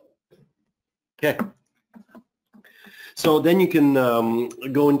 Okay. So then you can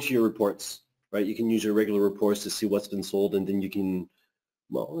go into your reports, right? You can use your regular reports to see what's been sold, and then you can,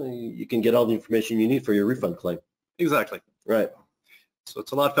 well, you can get all the information you need for your refund claim. Exactly. Right. So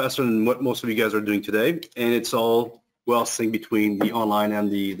it's a lot faster than what most of you guys are doing today, and it's all well synced between the online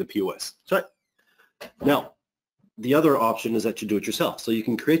and the POS. That's right. Now, the other option is that you do it yourself. So you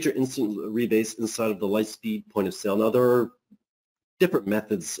can create your instant rebates inside of the Lightspeed point of sale. Now, there are different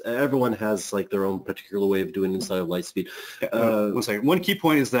methods. Everyone has like their own particular way of doing inside of Lightspeed. One second. One key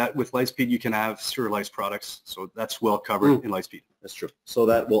point is that with Lightspeed, you can have serialized products, so that's well covered in Lightspeed. That's true. So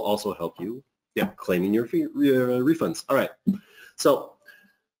that will also help you claiming your refunds. All right. So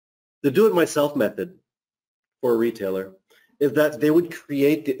the do-it-myself method for a retailer is that they would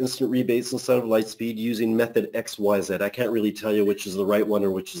create the instant rebates inside of Lightspeed using method XYZ. I can't really tell you which is the right one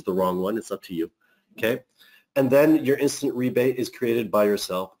or which is the wrong one. It's up to you. Okay. And then your instant rebate is created by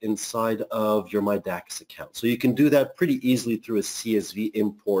yourself inside of your MyDakis account. So you can do that pretty easily through a CSV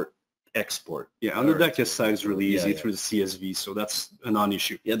import export. Yeah, on the dakis side is really easy through the CSV, so that's a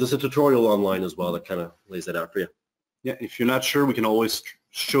non-issue. Yeah, there's a tutorial online as well that kind of lays that out for you. Yeah, if you're not sure, we can always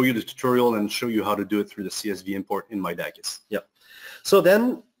show you the tutorial and show you how to do it through the CSV import in MyDakis. Yep. So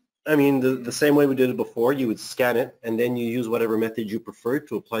then, I mean, the same way we did it before, you would scan it, and then you use whatever method you prefer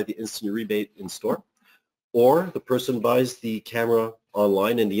to apply the instant rebate in store. Or the person buys the camera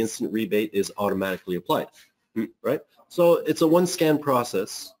online and the instant rebate is automatically applied, right? So it's a one scan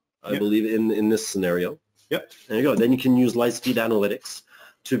process, I believe, in this scenario. Yep. There you go. Then you can use Lightspeed Analytics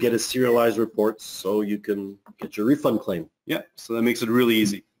to get a serialized report so you can get your refund claim. Yeah, so that makes it really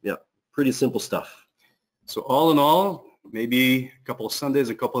easy. Yeah, pretty simple stuff. So all in all, maybe a couple of Sundays,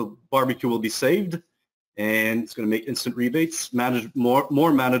 a couple of barbecue will be saved, and it's going to make instant rebates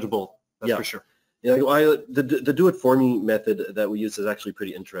more manageable, that's for sure. Yeah, the do-it-for-me method that we use is actually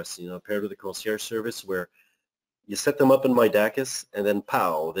pretty interesting, you know, paired with the concierge service where you set them up in MyDakis and then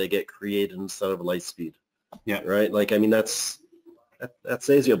pow, they get created instead of Lightspeed. Yeah. Right? Like, I mean, that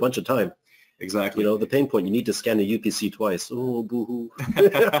saves you a bunch of time. Exactly. You know, the pain point, you need to scan the UPC twice. Oh, boo-hoo.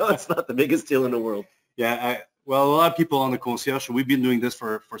 It's not the biggest deal in the world. Yeah, well, a lot of people on the concierge, we've been doing this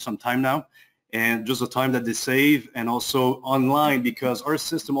for some time now, and just the time that they save, and also online, because our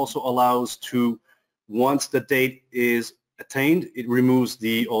system also allows to, once the date is attained, it removes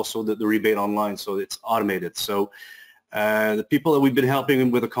the rebate online, so it's automated. So the people that we've been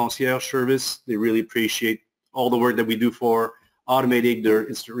helping with the concierge service, they really appreciate all the work that we do for automating their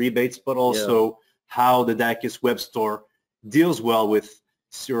instant rebates, but also how the dakis WebStore deals well with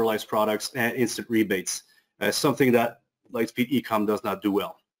serialized products and instant rebates. Something that Lightspeed Ecom does not do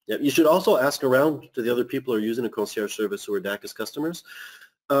well. Yeah, you should also ask around to the other people who are using a concierge service who are dakis customers.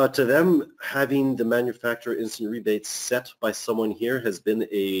 To them, having the manufacturer instant rebates set by someone here has been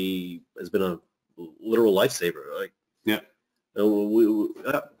a literal lifesaver. Like, Yeah.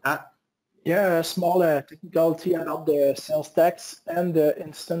 Yeah, a small technicality about the sales tax and the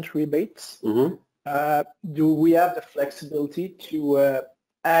instant rebates. Mm-hmm. Do we have the flexibility to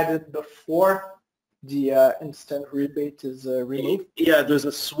add it before the instant rebate is removed? Yeah, there's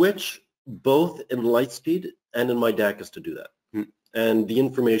a switch both in Lightspeed and in my dakis to do that. And the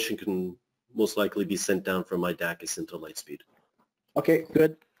information can most likely be sent down from my dakis into Lightspeed. Okay,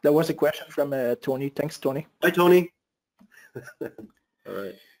 good. That was a question from Tony. Thanks, Tony. Hi, Tony. All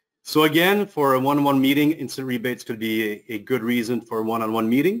right. So again, for a one-on-one meeting, instant rebates could be a good reason for a one-on-one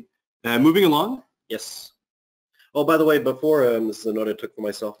meeting. Moving along. Yes. Oh, by the way, before, this is a note I took for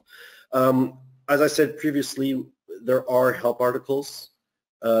myself. As I said previously, there are help articles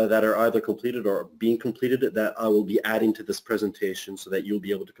that are either completed or being completed that I will be adding to this presentation so that you'll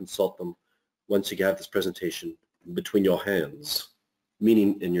be able to consult them once you have this presentation between your hands,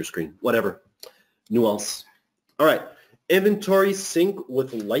 meaning in your screen, whatever, nuance. All right, inventory sync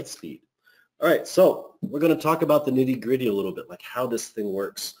with Lightspeed. All right, so we're going to talk about the nitty-gritty a little bit, like how this thing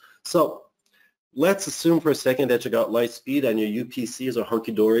works. So let's assume for a second that you got Lightspeed and your UPCs are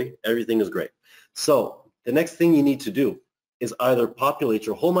hunky-dory, everything is great. So the next thing you need to do is either populate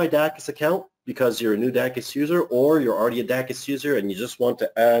your whole My dakis account because you're a new dakis user, or you're already a dakis user and you just want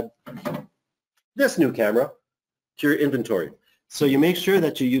to add this new camera to your inventory. So you make sure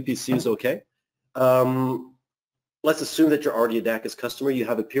that your UPC is okay. Let's assume that you're already a dakis customer. You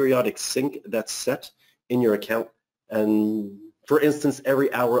have a periodic sync that's set in your account. And for instance,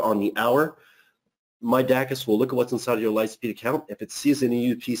 every hour on the hour, My dakis will look at what's inside of your Lightspeed account. If it sees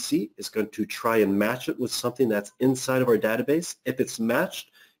any UPC, it's going to try and match it with something that's inside of our database. If it's matched,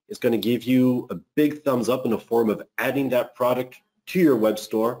 it's going to give you a big thumbs up in the form of adding that product to your web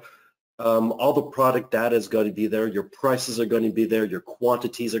store. All the product data is going to be there. Your prices are going to be there. Your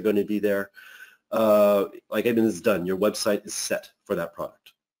quantities are going to be there. Like everything is done. Your website is set for that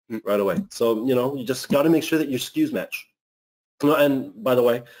product right away. So, you just got to make sure that your SKUs match. And by the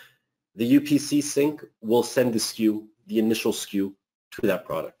way, the UPC sync will send the SKU, the initial SKU, to that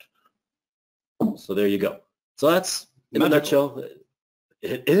product. So there you go. So that's, in a nutshell,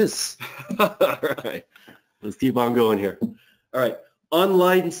 it is. All right. Let's keep on going here. All right.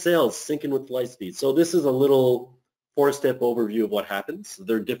 Online sales syncing with Lightspeed. So this is a little 4-step overview of what happens.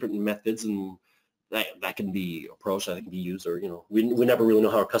 There are different methods and that can be approached, that can be used, or, we never really know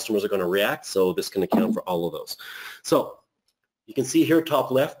how our customers are going to react. So this can account for all of those. So you can see here,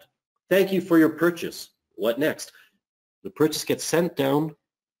 top left, thank you for your purchase. What next? The purchase gets sent down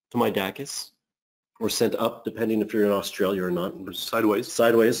to my dakis or sent up, depending if you're in Australia or not. Sideways.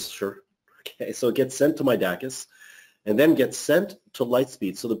 Sideways, sure. Okay, so it gets sent to my dakis and then gets sent to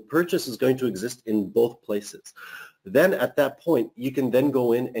Lightspeed. So the purchase is going to exist in both places. Then at that point, you can then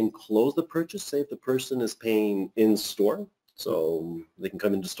go in and close the purchase. Say if the person is paying in store, so they can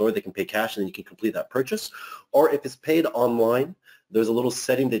come into store, they can pay cash, and then you can complete that purchase. Or if it's paid online, there's a little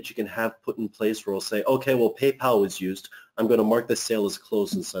setting that you can have put in place where it'll say, okay, well, PayPal was used. I'm going to mark the sale as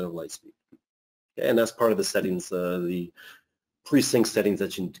closed inside of Lightspeed. Okay, and that's part of the settings, the pre-sync settings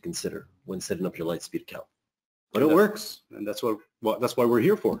that you need to consider when setting up your Lightspeed account. But it works. And that's why we're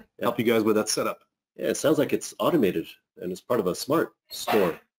here for. Help you guys with that setup. Yeah, it sounds like it's automated and it's part of a smart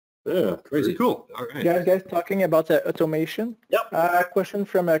store. Yeah, crazy. Very cool. All right. Guys, talking about automation. Yep. Question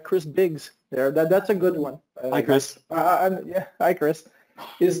from Chris Biggs there. That's a good one. Hi, Chris. Yeah, hi, Chris.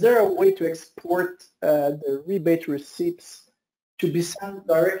 Is there a way to export the rebate receipts to be sent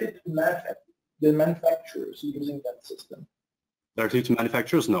directly to the manufacturers using that system? Directly to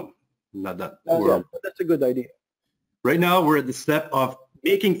manufacturers? No, not that. That's a good idea. Right now, we're at the step of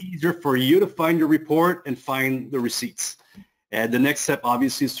making it easier for you to find your report and find the receipts. And the next step,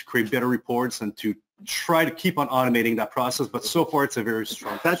 obviously, is to create better reports and to try to keep on automating that process. But so far, it's a very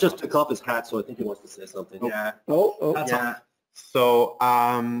strong. Pat just took off his hat, so I think he wants to say something. Yeah. Yeah. So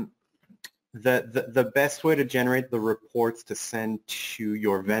the best way to generate the reports to send to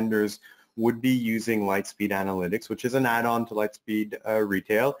your vendors would be using Lightspeed Analytics, which is an add-on to Lightspeed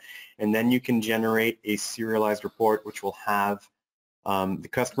Retail. And then you can generate a serialized report, which will have the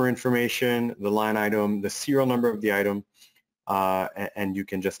customer information, the line item, the serial number of the item, and you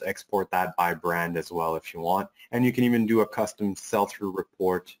can just export that by brand as well if you want. And you can even do a custom sell-through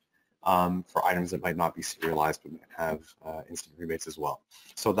report for items that might not be serialized but might have instant rebates as well.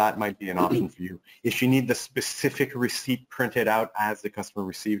 So that might be an option for you. If you need the specific receipt printed out as the customer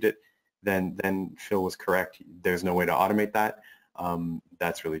received it, then Phil was correct. There's no way to automate that.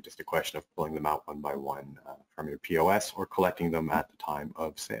 That's really just a question of pulling them out one by one from your POS or collecting them at the time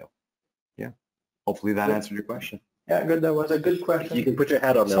of sale. Yeah, hopefully that answered your question. Yeah, good. That was a good question. You can put your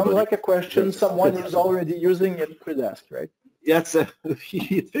hat on now. Sounds buddy. like a question someone who's already using it could ask, right? Yeah, it's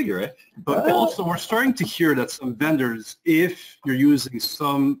you'd figure it. But also, we're starting to hear that some vendors, if you're using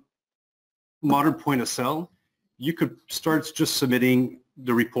some modern point of sale, you could start just submitting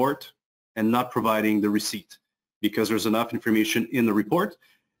the report and not providing the receipt because there's enough information in the report.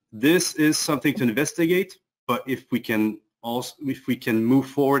 This is something to investigate, but if we can move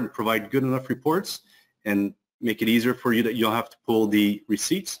forward and provide good enough reports and make it easier for you that you don't have to pull the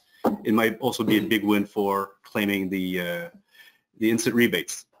receipts, it might also be a big win for claiming the instant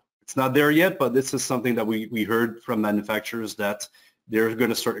rebates. It's not there yet, but this is something that we heard from manufacturers that they're going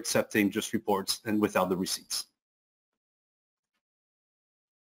to start accepting just reports and without the receipts.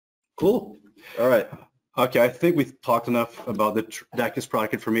 Cool. All right. Okay, I think we've talked enough about the dakis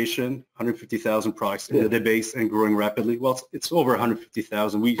product information, 150,000 products in the database and growing rapidly. Well, it's over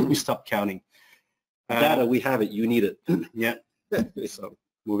 150,000. We stopped counting. Data, we have it. You need it. Yeah. So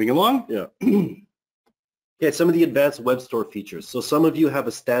moving along. Yeah. Okay, some of the advanced WebStore features. So some of you have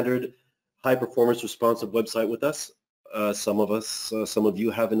a standard high-performance responsive website with us. Some of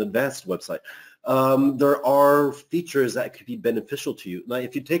you have an advanced website. There are features that could be beneficial to you. Now,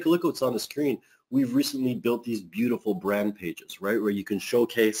 if you take a look at what's on the screen, we've recently built these beautiful brand pages, right, where you can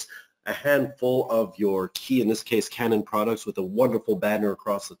showcase a handful of your key, in this case, Canon products with a wonderful banner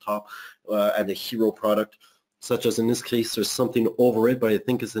across the top and a hero product, such as in this case, there's something over it, but I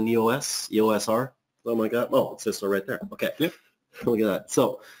think it's an EOS R. Oh my God. Oh, it says so right there. Okay. Yep. Look at that.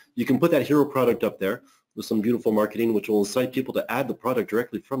 So you can put that hero product up there with some beautiful marketing, which will incite people to add the product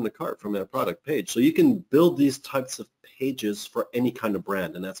directly from the cart, from that product page. So you can build these types of pages for any kind of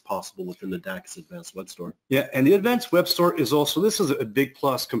brand, and that's possible within the dakis Advanced Web Store. Yeah, and the Advanced Web Store is also, this is a big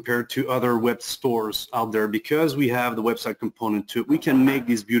plus compared to other web stores out there because we have the website component to it. We can make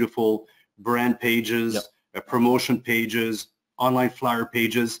these beautiful brand pages, promotion pages, online flyer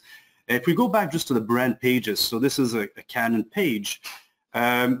pages. If we go back just to the brand pages, so this is a Canon page,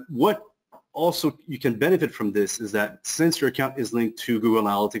 what also you can benefit from this is that since your account is linked to Google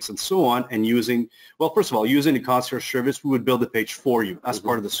Analytics and so on, and using, well, first of all, using the concierge service, we would build the page for you as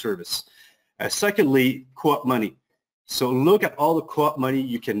part of the service. Secondly, co-op money. So look at all the co-op money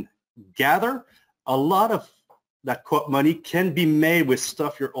you can gather. A lot of that co-op money can be made with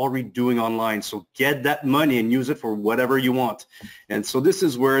stuff you're already doing online. So get that money and use it for whatever you want. And so this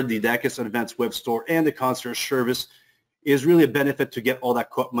is where the dakis Advanced Web Store and the concierge service is really a benefit to get all that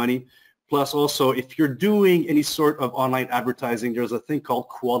co-op money. Plus also, if you're doing any sort of online advertising, there's a thing called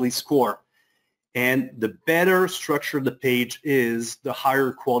quality score. And the better structured the page is, the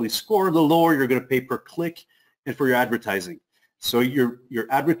higher quality score, the lower you're going to pay per click and for your advertising. So your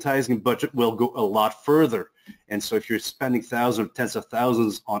advertising budget will go a lot further. And so if you're spending thousands or tens of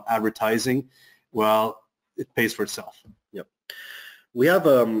thousands on advertising, well, it pays for itself. Yep. We have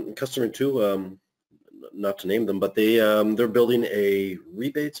a customer too, not to name them, but they're building a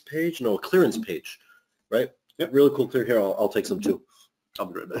rebates page, no, a clearance page, right? Yep. Really cool. Clear here. I'll take some too. I'll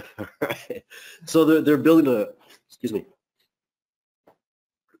be right back. All right. So they're building a, excuse me,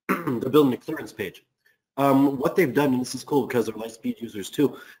 they're building a clearance page. What they've done, and this is cool because they're Lightspeed users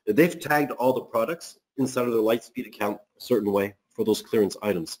too, they've tagged all the products inside of their Lightspeed account a certain way for those clearance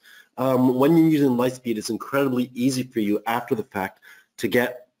items. When you're using Lightspeed, it's incredibly easy for you after the fact to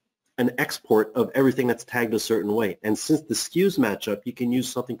get an export of everything that's tagged a certain way. And since the SKUs match up, you can use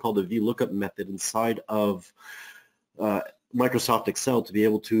something called the VLOOKUP method inside of Microsoft Excel to be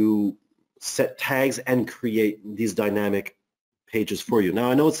able to set tags and create these dynamic pages for you.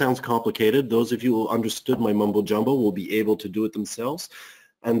 Now, I know it sounds complicated. Those of you who understood my mumbo jumbo will be able to do it themselves.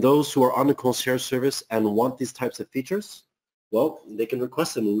 And those who are on the concierge service and want these types of features, well, they can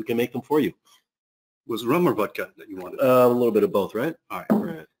request them and we can make them for you. Was rum or vodka that you wanted? A little bit of both, right? All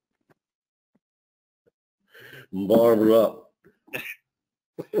right. Bar up.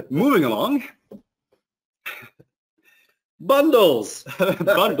 Moving along. Bundles.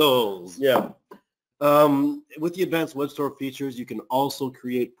 Bundles. Yeah. With the Advanced Web Store features, you can also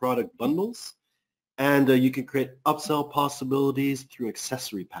create product bundles, and you can create upsell possibilities through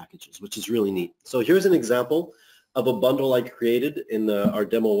accessory packages, which is really neat. So here's an example of a bundle I created in our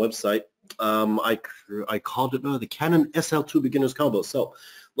demo website. I called it the Canon SL2 Beginner's Combo. So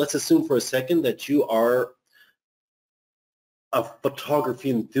let's assume for a second that you are a photography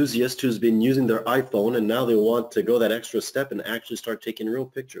enthusiast who's been using their iPhone and now they want to go that extra step and actually start taking real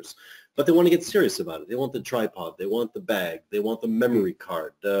pictures. But they want to get serious about it. They want the tripod, they want the bag, they want the memory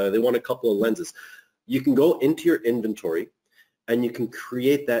card, they want a couple of lenses. You can go into your inventory and you can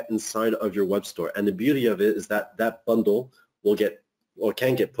create that inside of your web store. And the beauty of it is that that bundle will get or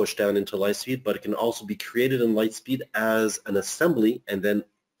can get pushed down into Lightspeed, but it can also be created in Lightspeed as an assembly and then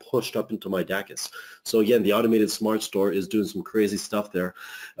pushed up into my dakis. So again, the automated smart store is doing some crazy stuff there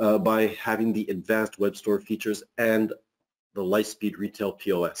by having the advanced web store features and the Lightspeed retail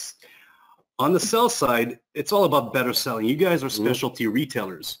POS. On the sell side, it's all about better selling. You guys are specialty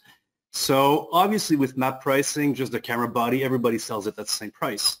retailers. So obviously with map pricing, just the camera body, everybody sells it at the same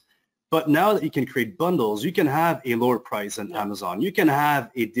price. But now that you can create bundles, you can have a lower price than Amazon. You can have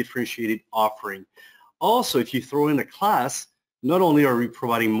a differentiated offering. Also, if you throw in a class, not only are we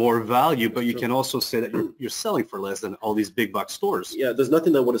providing more value, but you can also say that you're selling for less than all these big box stores. Yeah, there's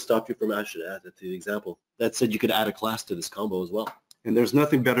nothing that would have stopped you from actually adding to the example. That said, you could add a class to this combo as well. And there's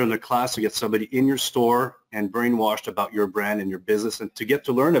nothing better than a class to get somebody in your store and brainwashed about your brand and your business and to get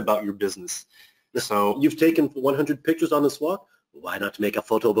to learn about your business. So you've taken 100 pictures on this walk. Why not make a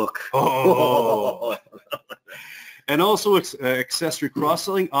photo book? Oh. And also accessory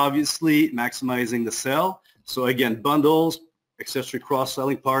cross-selling, obviously maximizing the sale. So again, bundles, accessory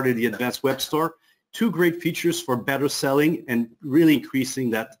cross-selling, part of the advanced web store. Two great features for better selling and really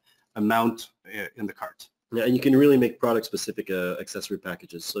increasing that amount in the cart. Yeah, and you can really make product-specific accessory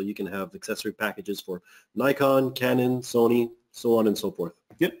packages. So you can have accessory packages for Nikon, Canon, Sony, so on and so forth.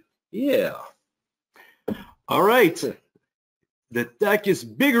 Yep. Yeah. All right. The dakis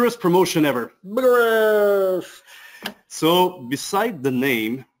biggest promotion ever. Biggest. So beside the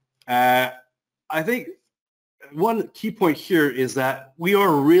name, I think one key point here is that we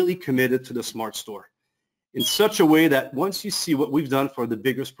are really committed to the smart store in such a way that once you see what we've done for the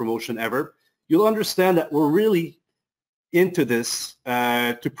biggest promotion ever, you'll understand that we're really into this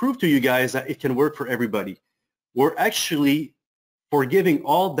to prove to you guys that it can work for everybody. We're actually forgiving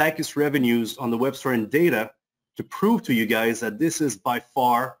all dakis revenues on the web store and data to prove to you guys that this is by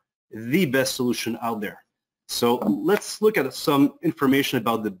far the best solution out there. So let's look at some information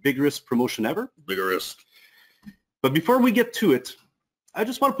about the biggest promotion ever. Biggest. But before we get to it, I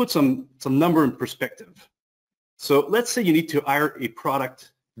just want to put some number in perspective. So let's say you need to hire a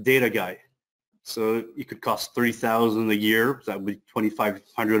product data guy. So it could cost $30,000 a year. That would be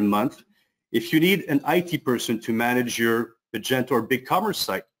 $2,500 a month. If you need an IT person to manage your Magento or BigCommerce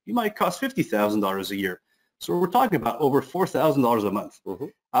site, you might cost $50,000 a year. So we're talking about over $4,000 a month.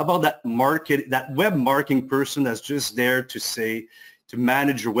 How about that web marketing person that's just there to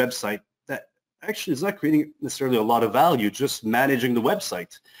manage your website that actually is not creating necessarily a lot of value, just managing the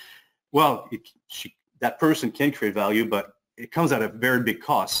website? Well, that person can create value, but it comes at a very big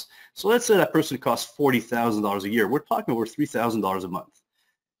cost. So let's say that person costs $40,000 a year. We're talking over $3,000 a month.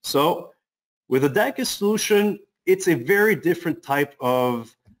 So with a dakis solution, it's a very different type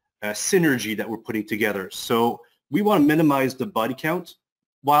of synergy that we're putting together. So we want to minimize the body count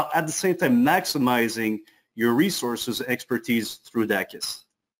while at the same time maximizing your resources and expertise through dakis.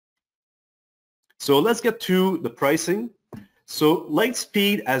 So let's get to the pricing. So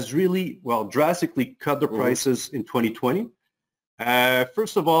Lightspeed has really, drastically cut the prices in 2020.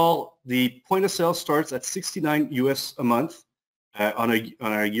 First of all, the point of sale starts at $69 US a month on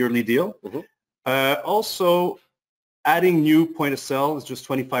a yearly deal. Also, adding new point of sale is just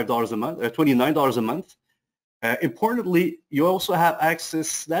 $25 a month, $29 a month. Importantly, you also have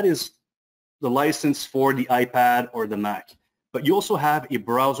access, that is the license for the iPad or the Mac, but you also have a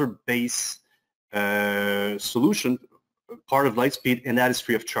browser-based solution, part of Lightspeed, and that is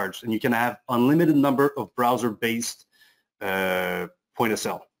free of charge. And you can have unlimited number of browser-based point of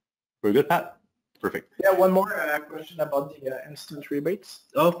sale. Very good, Pat? Perfect. Yeah, one more question about the instant rebates.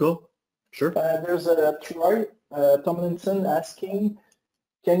 Oh, go. Sure. There's a Troy Tomlinson asking,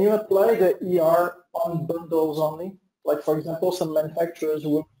 can you apply the ER on bundles only? Like, for example, some manufacturers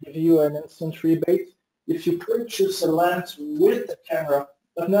will give you an instant rebate if you purchase a lens with a camera,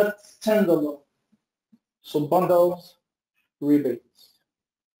 but not standalone. So bundles, rebates.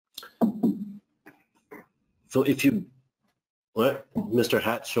 So if you, what? Mr.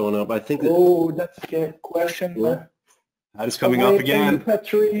 Hat showing up. I think that, oh, that's a good question. Yeah. That is coming up again.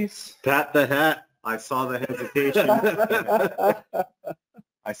 Patrice. Pat the Hat. I saw the hesitation.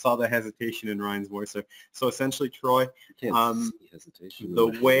 I saw the hesitation in Ryan's voice there. So essentially, Troy, hesitation. the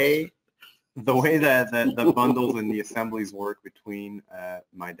way that the bundles and the assemblies work between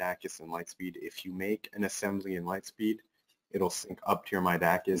my dakis and Lightspeed, if you make an assembly in Lightspeed, it'll sync up to your my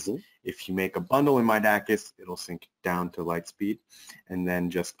dakis. If you make a bundle in my dakis, it'll sync down to Lightspeed, and then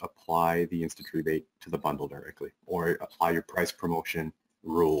just apply the instant rebate to the bundle directly, or apply your price promotion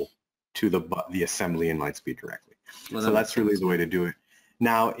rule to the assembly in Lightspeed directly. Well, so that's really the way to do it.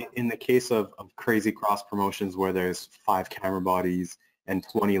 Now, in the case of crazy cross promotions where there's 5 camera bodies and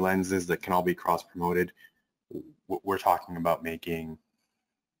 20 lenses that can all be cross promoted, we're talking about making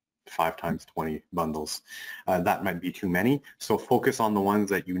 5 times 20 bundles. That might be too many. So focus on the ones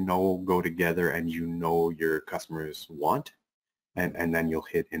that you know go together and you know your customers want, and then you'll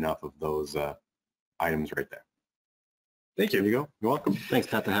hit enough of those items right there. Thank There you. you go. You're welcome. Thanks,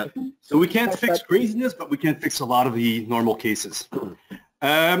 Pat the Hat. So we can't fix craziness, but we can fix a lot of the normal cases.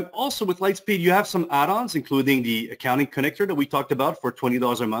 Also with Lightspeed, you have some add-ons, including the accounting connector that we talked about for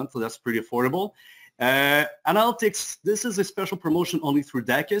 $20 a month. So that's pretty affordable. Analytics, this is a special promotion only through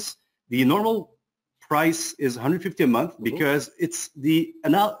dakis. The normal price is $150 a month because it's the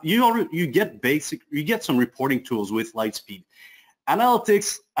you get some reporting tools with Lightspeed.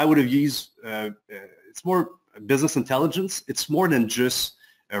 Analytics, I would have used. It's more business intelligence. It's more than just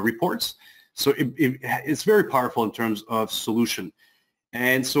reports. So it's very powerful in terms of solution.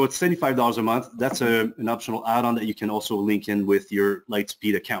 And so it's $75 a month. That's an optional add-on that you can also link in with your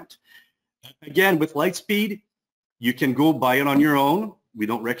Lightspeed account. Again, with Lightspeed, you can go buy it on your own. We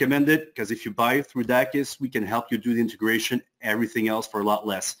don't recommend it because if you buy it through dakis, we can help you do the integration, everything else for a lot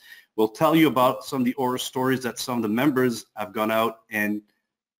less. We'll tell you about some of the horror stories that some of the members have gone out and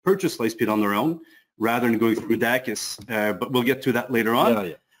purchased Lightspeed on their own rather than going through dakis, but we'll get to that later on.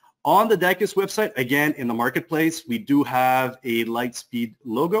 Yeah. On the dakis website, again, in the marketplace, we do have a Lightspeed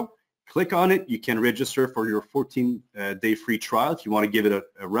logo. Click on it. You can register for your 14-day free trial if you want to give it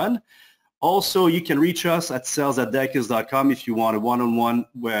a run. Also, you can reach us at sales@dakis.com if you want a one-on-one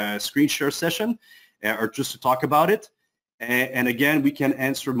screen share session or just to talk about it. And again, we can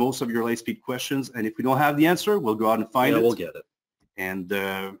answer most of your Lightspeed questions. And if we don't have the answer, we'll go out and find it. Yeah, we'll get it.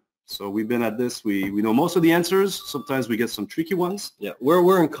 And so we've been at this. We know most of the answers. Sometimes we get some tricky ones. Yeah,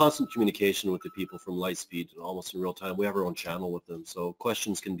 we're in constant communication with the people from Lightspeed almost in real time. We have our own channel with them, so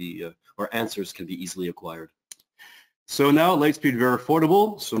questions can be, or answers can be easily acquired. So now Lightspeed very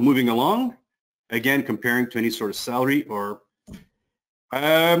affordable. So moving along, again, comparing to any sort of salary or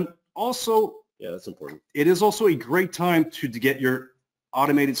also, yeah, that's important. it is also a great time to get your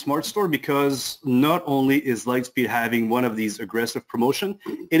automated smart store because not only is Lightspeed having one of these aggressive promotion,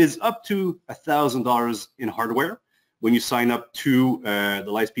 it is up to $1,000 in hardware when you sign up to the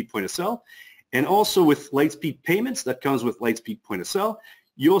Lightspeed point of sale. And also with Lightspeed payments that comes with Lightspeed point of sale,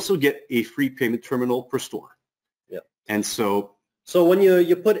 you also get a free payment terminal per store. Yeah. And so when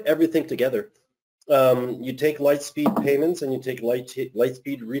you put everything together, you take Lightspeed payments and you take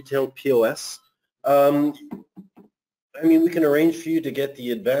Lightspeed retail POS. I mean, we can arrange for you to get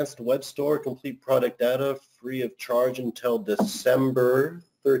the advanced WebStore complete product data free of charge until December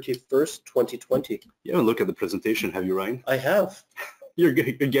 31st, 2020. you haven't looked at the presentation, have you, Ryan? I have. You're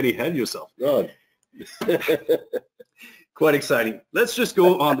getting ahead of yourself. God. Quite exciting. Let's just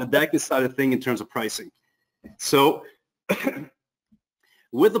go on the dakis side of thing in terms of pricing. So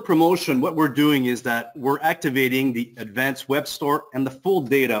with the promotion, what we're doing is that we're activating the advanced web store and the full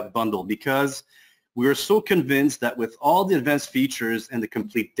data bundle because we are so convinced that with all the advanced features and the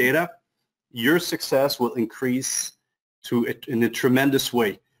complete data, your success will increase in a tremendous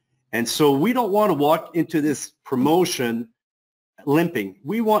way. And so we don't want to walk into this promotion limping.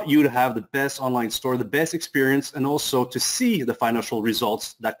 We want you to have the best online store, the best experience, and also to see the financial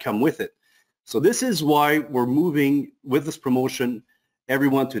results that come with it. So this is why we're moving with this promotion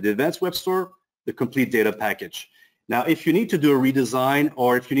everyone to the advanced web store, the complete data package. Now, if you need to do a redesign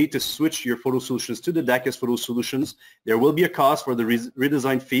or if you need to switch your photo solutions to the dakis photo solutions, there will be a cost for the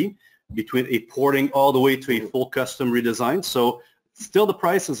redesign fee between a porting all the way to a full custom redesign. So still the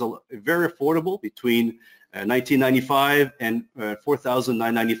price is very affordable between $19.95 and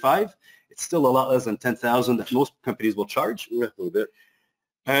 $4,995. It's still a lot less than $10,000 that most companies will charge. Yeah, a little bit.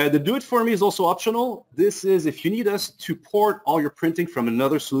 The do it for me is also optional. This is if you need us to port all your printing from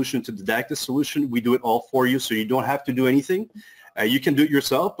another solution to the dakis solution, we do it all for you, so you don't have to do anything. You can do it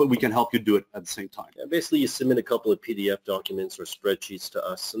yourself, but we can help you do it at the same time. Yeah, basically, you submit a couple of PDF documents or spreadsheets to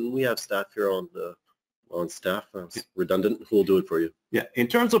us, and we have staff here on staff, redundant, who will do it for you. Yeah, in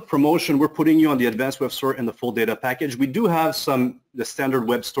terms of promotion, we're putting you on the advanced web store and the full data package. We do have the standard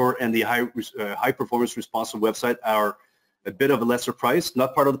web store and the high performance responsive website are a bit of a lesser price,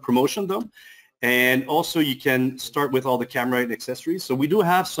 not part of the promotion though. And also you can start with all the camera and accessories. So we do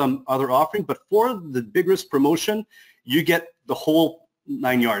have some other offering, but for the biggest promotion, you get the whole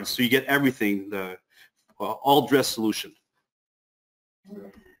 9 yards. So you get everything, the all dress solution.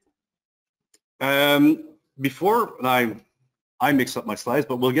 Before I mix up my slides,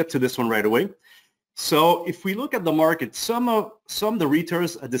 but we'll get to this one right away. So if we look at the market, some of the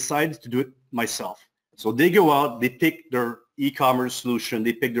retailers decided to do it myself. So they go out, they pick their e-commerce solution,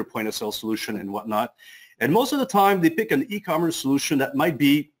 they pick their point of sale solution and whatnot. And most of the time they pick an e-commerce solution that might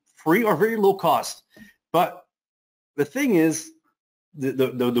be free or very low cost. But the thing is,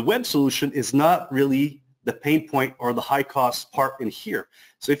 the web solution is not really the pain point or the high cost part in here.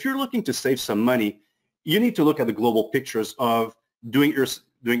 So if you're looking to save some money, you need to look at the global pictures of doing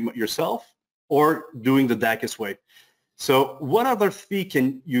it yourself or doing the dakis way. So what other fee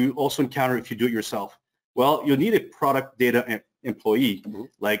can you also encounter if you do it yourself? Well, you'll need a product data employee,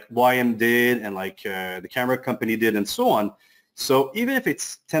 like YM did and like the camera company did and so on. So even if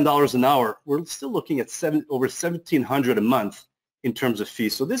it's $10 an hour, we're still looking at over $1,700 a month in terms of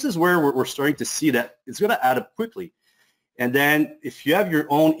fees. So this is where we're starting to see that it's going to add up quickly. And then if you have your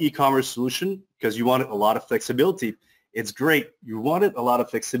own e-commerce solution, because you wanted a lot of flexibility, it's great. You wanted a lot of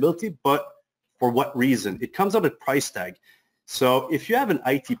flexibility, but for what reason? It comes out at price tag. So if you have an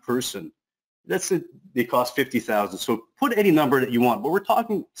IT person, let's say they cost $50,000. So put any number that you want, but we're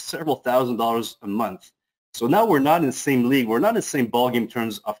talking several $1,000s a month. So now we're not in the same league. We're not in the same ballgame in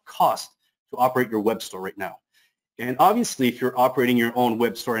terms of cost to operate your web store right now. And obviously, if you're operating your own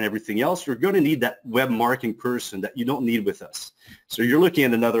web store and everything else, you're going to need that web marketing person that you don't need with us. So you're looking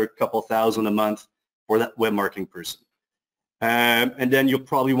at another couple thousand a month for that web marketing person. And then you'll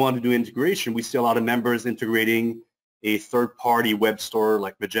probably want to do integration. We see a lot of members integrating a third-party web store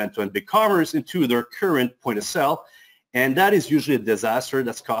like Magento and BigCommerce into their current point of sale. And that is usually a disaster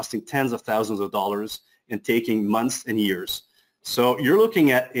that's costing tens of thousands of dollars and taking months and years. So you're looking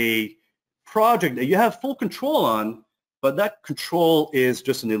at a project that you have full control on, but that control is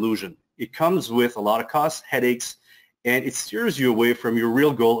just an illusion. It comes with a lot of costs, headaches, and it steers you away from your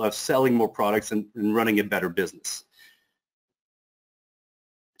real goal of selling more products and running a better business.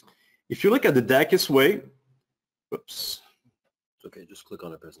 If you look at the dakis way, oops. Okay, just click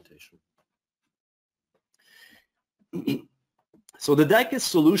on a presentation. So the dakis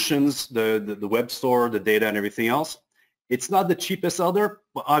solutions, the web store, the data and everything else, it's not the cheapest out there,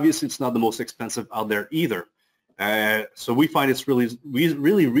 but obviously it's not the most expensive out there either. So we find it's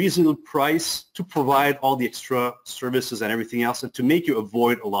really reasonable price to provide all the extra services and everything else and to make you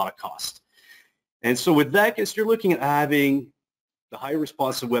avoid a lot of cost. And so with dakis, you're looking at having the high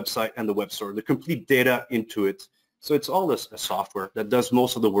responsive website and the web store, the complete data into it. So it's all this software that does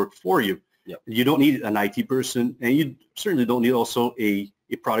most of the work for you. Yep. You don't need an IT person, and you certainly don't need also a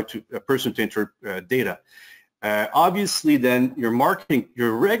person to enter data. Obviously, then your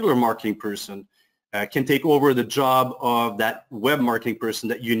regular marketing person can take over the job of that web marketing person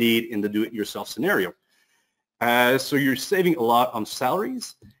that you need in the do-it-yourself scenario. So you're saving a lot on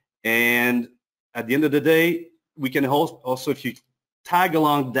salaries, and at the end of the day, we can also, if you tag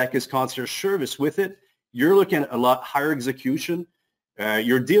along dakis concierge service with it, you're looking at a lot higher execution.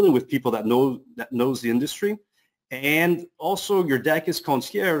 You're dealing with people that knows the industry, and also your dakis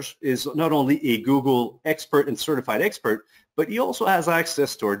concierge is not only a Google expert and certified expert, but he also has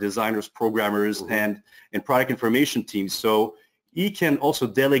access to our designers, programmers, and product information teams. So he can also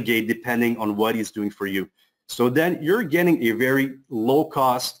delegate depending on what he's doing for you. So then you're getting a very low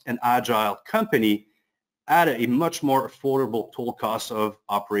cost and agile company at a much more affordable total cost of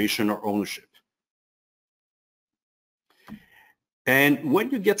operation or ownership. And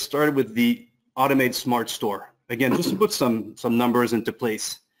when you get started with the automated smart store, again, just to put some numbers into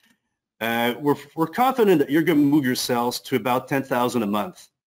place, we're confident that you're going to move your sales to about $10,000 a month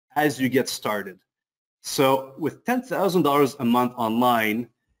as you get started. So with $10,000 a month online,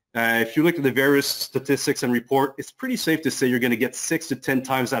 if you look at the various statistics and report, it's pretty safe to say you're going to get 6 to 10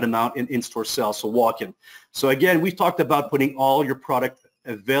 times that amount in in-store sales, so walk-in. So again, we talked about putting all your product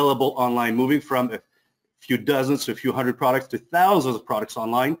available online, moving from a few dozens to a few hundred products to thousands of products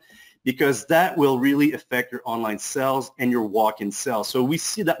online, because that will really affect your online sales and your walk-in sales. So we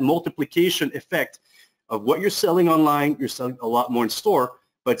see that multiplication effect of what you're selling online, you're selling a lot more in store,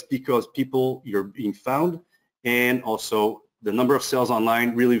 but it's because you're being found, and also the number of sales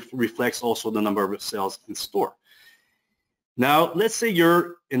online really reflects also the number of sales in store. Now, let's say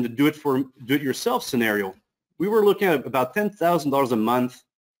you're in the do-it-yourself scenario. We were looking at about $10,000 a month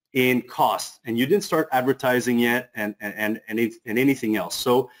in cost, and you didn't start advertising yet and anything else.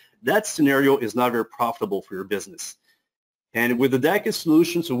 So that scenario is not very profitable for your business. And with the dakis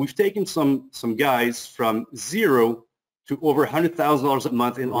solution, so we've taken some guys from zero to over $100,000 a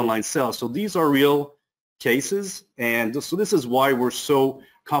month in online sales. So these are real cases, and so this is why we're so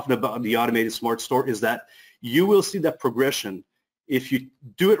confident about the automated smart store, is that you will see that progression. If you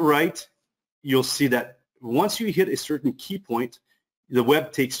do it right, you'll see that once you hit a certain key point, the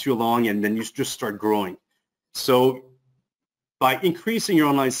web takes you along, and then you just start growing. So by increasing your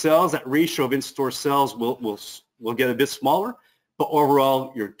online sales, that ratio of in-store sales will will get a bit smaller, but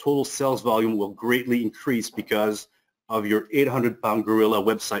overall your total sales volume will greatly increase because of your 800-pound gorilla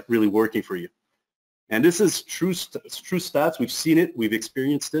website really working for you. And this is true stats. We've seen it, we've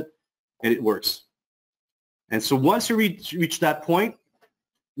experienced it, and it works. And so once you reach that point,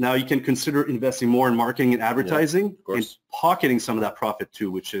 now you can consider investing more in marketing and advertising and pocketing some of that profit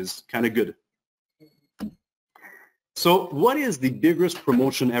too, which is kind of good. So what is the biggest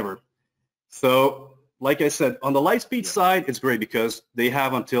promotion ever? So like I said, on the Lightspeed side, it's great because they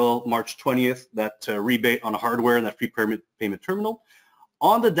have until March 20th that rebate on hardware and that free payment terminal.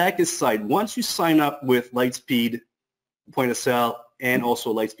 On the dakis side, once you sign up with Lightspeed point of sale and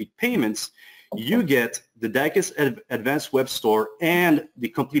also Lightspeed payments, you get the dakis Advanced Web Store and the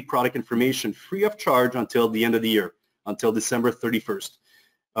complete product information free of charge until the end of the year, until December 31st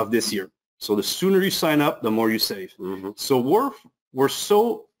of this year. So the sooner you sign up, the more you save. So we're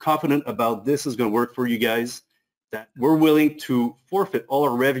so confident about this is going to work for you guys that we're willing to forfeit all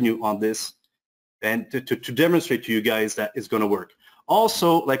our revenue on this and to demonstrate to you guys that it's going to work.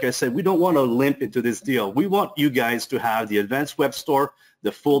 Also, like I said, we don't want to limp into this deal. We want you guys to have the Advanced Web Store,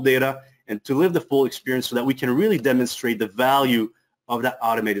 the full data, and to live the full experience so that we can really demonstrate the value of that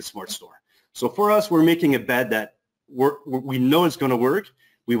automated smart store. So for us, we're making a bet that we know it's going to work.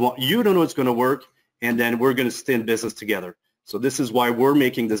 We want you to know it's going to work, and then we're going to stay in business together. So this is why we're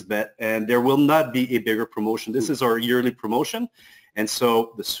making this bet, and there will not be a bigger promotion. This is our yearly promotion, and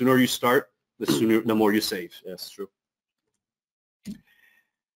so the sooner you start, the more you save. Yes, true.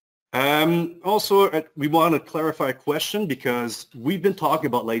 Also, we want to clarify a question because we've been talking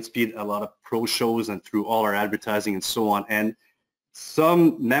about Lightspeed at a lot of pro shows and through all our advertising and so on, and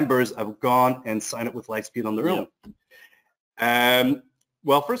some members have gone and signed up with Lightspeed on their own.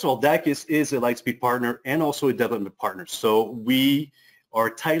 Well, first of all, dakis is a Lightspeed partner and also a development partner. So we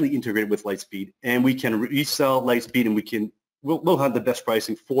are tightly integrated with Lightspeed, and we can resell Lightspeed, and we'll have the best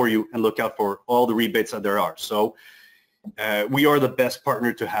pricing for you and look out for all the rebates that there are. So we are the best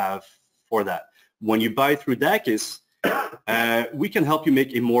partner to have for that. When you buy through dakis, we can help you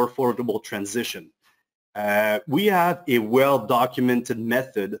make a more affordable transition. We have a well-documented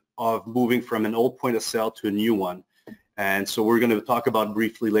method of moving from an old point of sale to a new one. And so we're going to talk about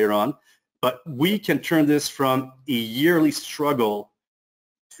briefly later on. But we can turn this from a yearly struggle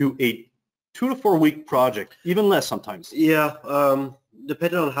to a 2 to 4 week project, even less sometimes. Yeah,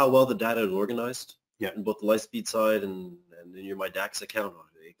 depending on how well the data is organized. Yeah, on both the Lightspeed side and in your My DAX account,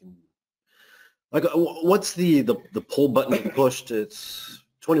 it can, like, once the pull button is pushed, it's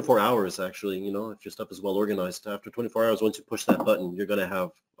 24 hours actually. You know, if your stuff is well organized, after 24 hours, once you push that button, you're going to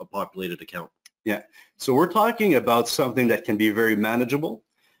have a populated account. Yeah, so we're talking about something that can be very manageable.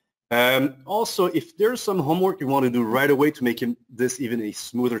 Also, if there's some homework you want to do right away to make this even a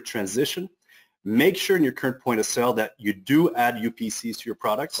smoother transition, make sure in your current point of sale that you do add UPCs to your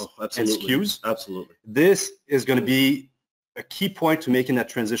products and SKUs. Absolutely. This is going to be a key point to making that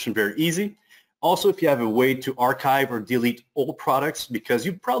transition very easy. Also, if you have a way to archive or delete old products, because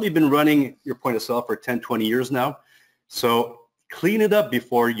you've probably been running your point of sale for 10, 20 years now. So clean it up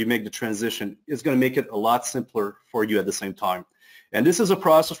before you make the transition. It's going to make it a lot simpler for you at the same time. And this is a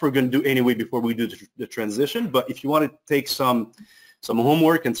process we're going to do anyway before we do the transition. But if you want to take some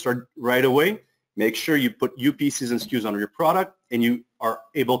homework and start right away, make sure you put UPCs and SKUs on your product and you are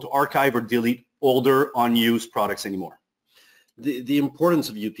able to archive or delete older, unused products anymore. The importance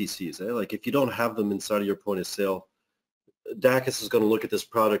of UPCs, like if you don't have them inside of your point of sale, dakis is going to look at this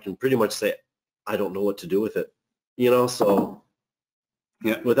product and pretty much say, I don't know what to do with it. You know, so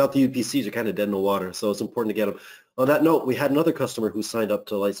yeah, without the UPCs, you're kind of dead in the water. So it's important to get them. On that note, we had another customer who signed up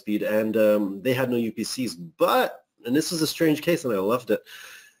to Lightspeed, and they had no UPCs. But, and this is a strange case, and I loved it,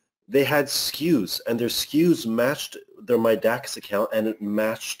 they had SKUs, and their SKUs matched their My DAX account, and it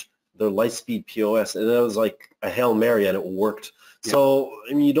matched their Lightspeed POS. And it was like a Hail Mary, and it worked. Yeah. So,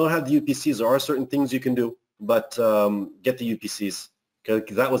 I mean, you don't have the UPCs. There are certain things you can do, but get the UPCs,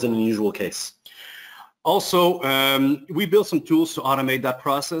 because that was an unusual case. Also, we built some tools to automate that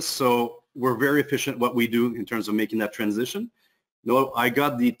process, so we're very efficient what we do in terms of making that transition. No, I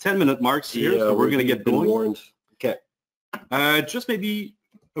got the 10-minute marks here, so we're going to get going. Warned. Okay. Just maybe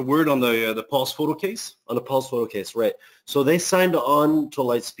a word on the Pulse photo case. On the Pulse photo case, right. So they signed on to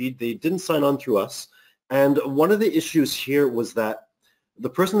Lightspeed. They didn't sign on through us. And one of the issues here was that the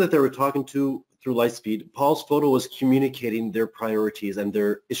person that they were talking to through Lightspeed, Pulse Photo was communicating their priorities and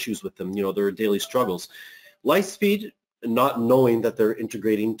their issues with them, you know, their daily struggles. Lightspeed, not knowing that they're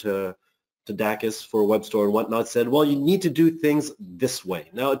integrating to dakis for WebStore and whatnot, said, well, you need to do things this way.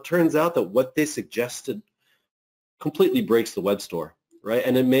 Now, it turns out that what they suggested completely breaks the WebStore, right?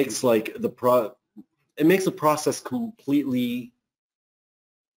 And it makes like it makes the process completely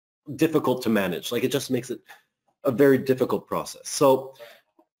difficult to manage. Like, it just makes it a very difficult process. So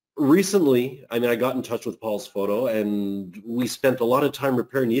recently, I mean, I got in touch with Paul's Photo, and we spent a lot of time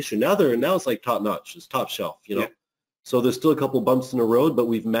repairing the issue. Now it's like top notch, it's top shelf, you know. Yeah. So there's still a couple bumps in the road, but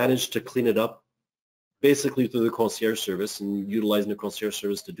we've managed to clean it up basically through the concierge service and utilizing the concierge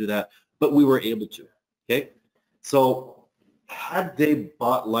service to do that. But we were able to. Okay, so had they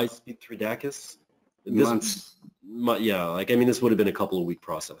bought Lightspeed through dakis, months. Yeah, like, I mean, this would have been a couple of week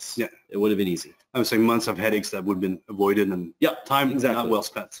process. Yeah, it would have been easy. I would say months of headaches that would have been avoided, and time exactly not well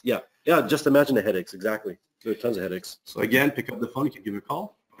spent. Yeah, just imagine the headaches. Exactly, there are tons of headaches. So again, pick up the phone. You can give me a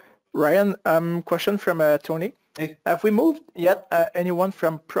call. Ryan, question from Tony. Hey. Have we moved yet anyone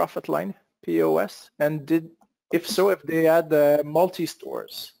from Profit Line POS, and if so, if they had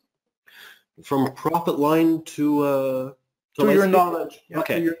multi-stores? From Profit Line to your knowledge. Yeah,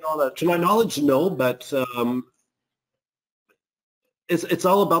 okay. To your knowledge. To my knowledge, no, but it's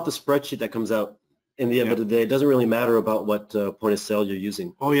all about the spreadsheet that comes out in the end of the day. It doesn't really matter about what point of sale you're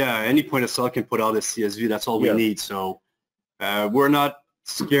using. Oh yeah, any point of sale can put out a CSV. That's all we need. So we're not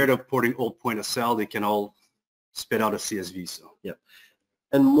scared of porting old point of sale. They can all spit out a CSV. So yeah.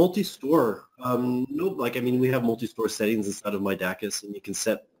 And multi-store, no, like, I mean, we have multi-store settings inside of my dakis, and you can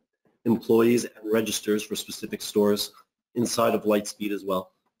set employees and registers for specific stores inside of Lightspeed as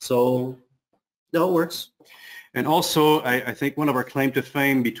well. So no, it works. And also, I think one of our claim to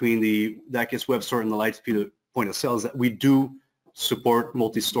fame between the dakis WebStore and the Lightspeed point of sale is that we do support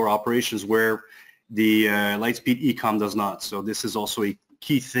multi-store operations where the Lightspeed ecom does not. So this is also a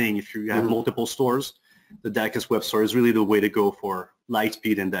key thing. If you have multiple stores, the dakis WebStore is really the way to go for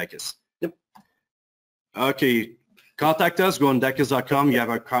Lightspeed and dakis. Yep. Okay. Contact us. Go on dakis.com. You have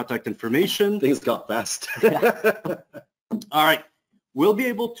our contact information. Things got fast. All right. We'll be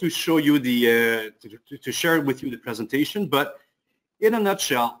able to show you the, to share with you the presentation, but in a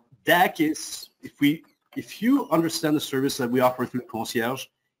nutshell, dakis, if you understand the service that we offer through concierge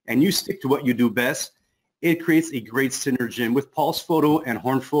and you stick to what you do best, it creates a great synergy. And with Paul's Photo and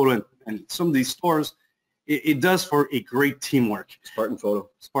Horn Photo and some of these stores, it does for a great teamwork. Spartan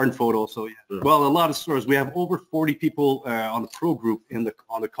Photo. So yeah. Well, a lot of stores. We have over 40 people on the pro group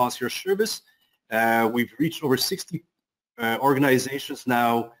on the concierge service. We've reached over 60 organizations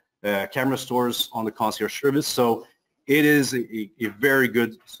now, camera stores on the concierge service. So it is a very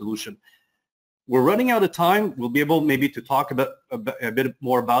good solution. We're running out of time. We'll be able maybe to talk about a bit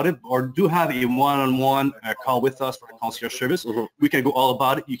more about it, or do have a one-on-one call with us for the concierge service. We can go all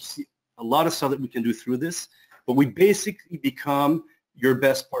about it. You can see a lot of stuff that we can do through this, but we basically become your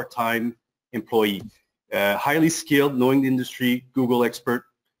best part-time employee, highly skilled, knowing the industry, Google expert,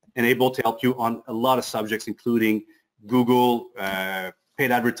 and able to help you on a lot of subjects, including Google, paid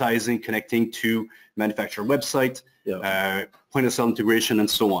advertising, connecting to manufacturer website, point of sale integration, and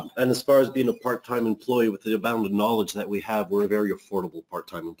so on. And as far as being a part-time employee, with the amount of knowledge that we have, we're a very affordable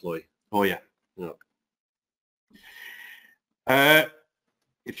part-time employee. Oh yeah.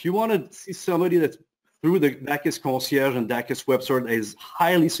 If you want to see somebody that's through the dakis concierge and dakis WebStore that is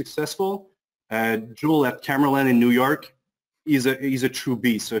highly successful, Joel at Camerland in New York, he's a true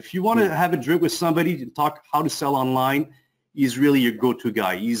beast. So if you want to have a drink with somebody to talk how to sell online, he's really your go-to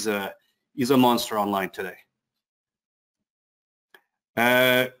guy. He's a monster online today.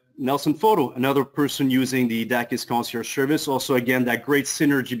 Nelson Photo, another person using the dakis concierge service. Also, again, that great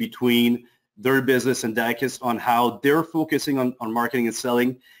synergy between their business and dakis on how they're focusing on marketing and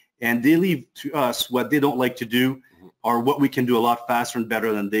selling, and they leave to us what they don't like to do, or what we can do a lot faster and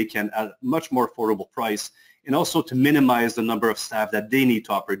better than they can at a much more affordable price, and also to minimize the number of staff that they need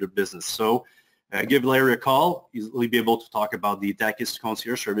to operate their business. So give Larry a call. He'll be able to talk about the dakis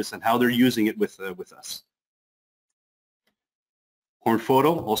concierge service and how they're using it with us. Horn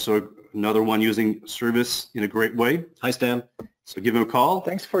Photo, also another one using service in a great way. Hi, Stan. So give him a call.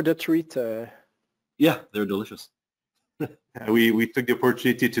 Thanks for the treat. Yeah, they're delicious. We took the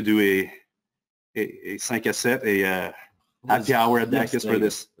opportunity to do a 5 à 7, a happy hour at dakis for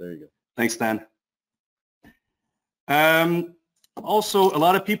this. There you go. Thanks, Stan. Also, a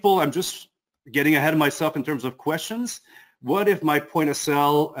lot of people, I'm just getting ahead of myself in terms of questions. What if my point of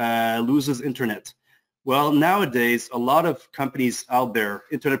sale loses internet? Well, nowadays, a lot of companies out there,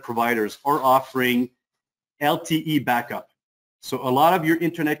 internet providers, are offering LTE backup. So a lot of your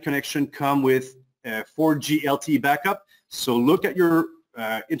internet connection come with 4G LTE backup. So look at your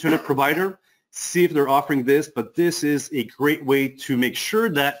internet provider, see if they're offering this, but this is a great way to make sure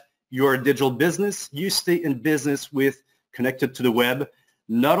that you're a digital business. You stay in business with connected to the web,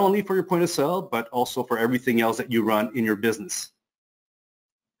 not only for your point of sale, but also for everything else that you run in your business.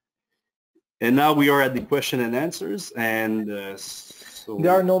 And now we are at the question and answers, and so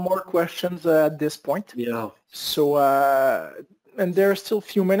There are no more questions at this point. Yeah. So, and there are still a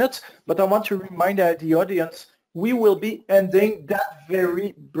few minutes, but I want to remind the audience, we will be ending that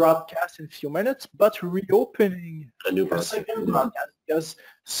very broadcast in a few minutes, but reopening A new a broadcast. second broadcast, because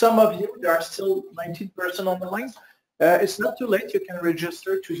some of you, there are still 19% on the line. It's not too late. You can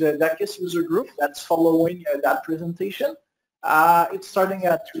register to the dakis user group that's following that presentation. It's starting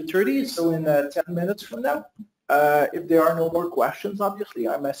at 3:30, so in 10 minutes from now. If there are no more questions, obviously,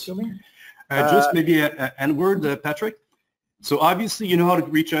 I'm assuming. just maybe an word, Patrick. So obviously, you know how to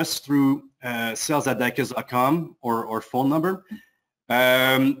reach us through sales@dakis.com or phone number.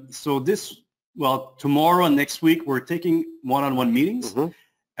 So tomorrow and next week, we're taking one-on-one meetings.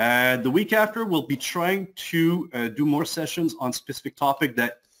 Mm-hmm. The week after, we'll be trying to do more sessions on specific topic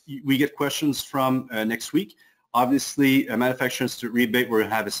that we get questions from next week. Obviously, Manufacturing Institute rebate, we're going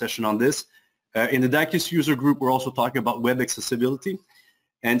to have a session on this. In the dakis user group, we're also talking about web accessibility.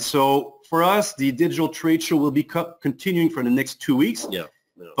 And so for us, the digital trade show will be continuing for the next 2 weeks. Yeah.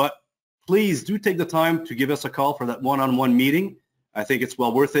 But please do take the time to give us a call for that one-on-one meeting. I think it's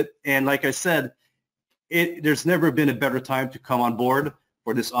well worth it. And like I said, there's never been a better time to come on board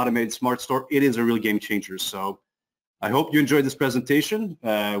for this automated smart store. It is a real game changer. So I hope you enjoyed this presentation.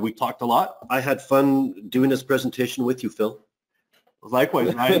 We talked a lot. I had fun doing this presentation with you, Phil.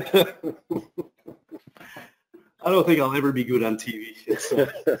 Likewise, Ryan. I don't think I'll ever be good on TV.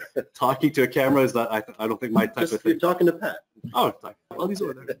 Talking to a camera is not, I don't think my type of thing. You're talking to Pat. Oh, well, he's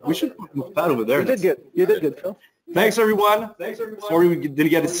over there. We should put Pat over there. You did good. You did good, Phil. Thanks, everyone. Sorry we didn't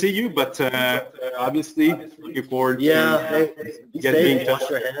get to see you, but obviously looking forward to Getting wash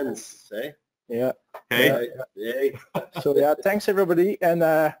your hands, eh? Yeah. Okay. So yeah, thanks everybody, and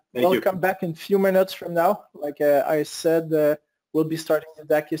we'll come back in a few minutes from now. Like I said, we'll be starting the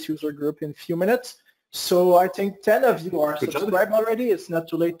dakis user group in a few minutes. So I think 10 of you are subscribed already. It's not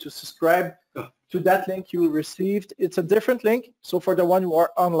too late to subscribe to that link you received. It's a different link. So for the one who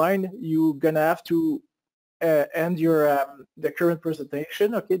are online, you're gonna have to end your the current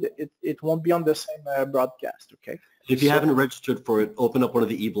presentation. Okay, it won't be on the same broadcast. Okay. If you haven't registered for it, open up one of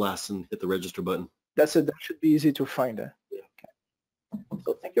the e-blasts and hit the register button. That's it. That should be easy to find. Okay.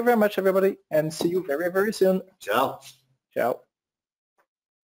 So thank you very much, everybody, and see you very, very soon. Ciao. Ciao.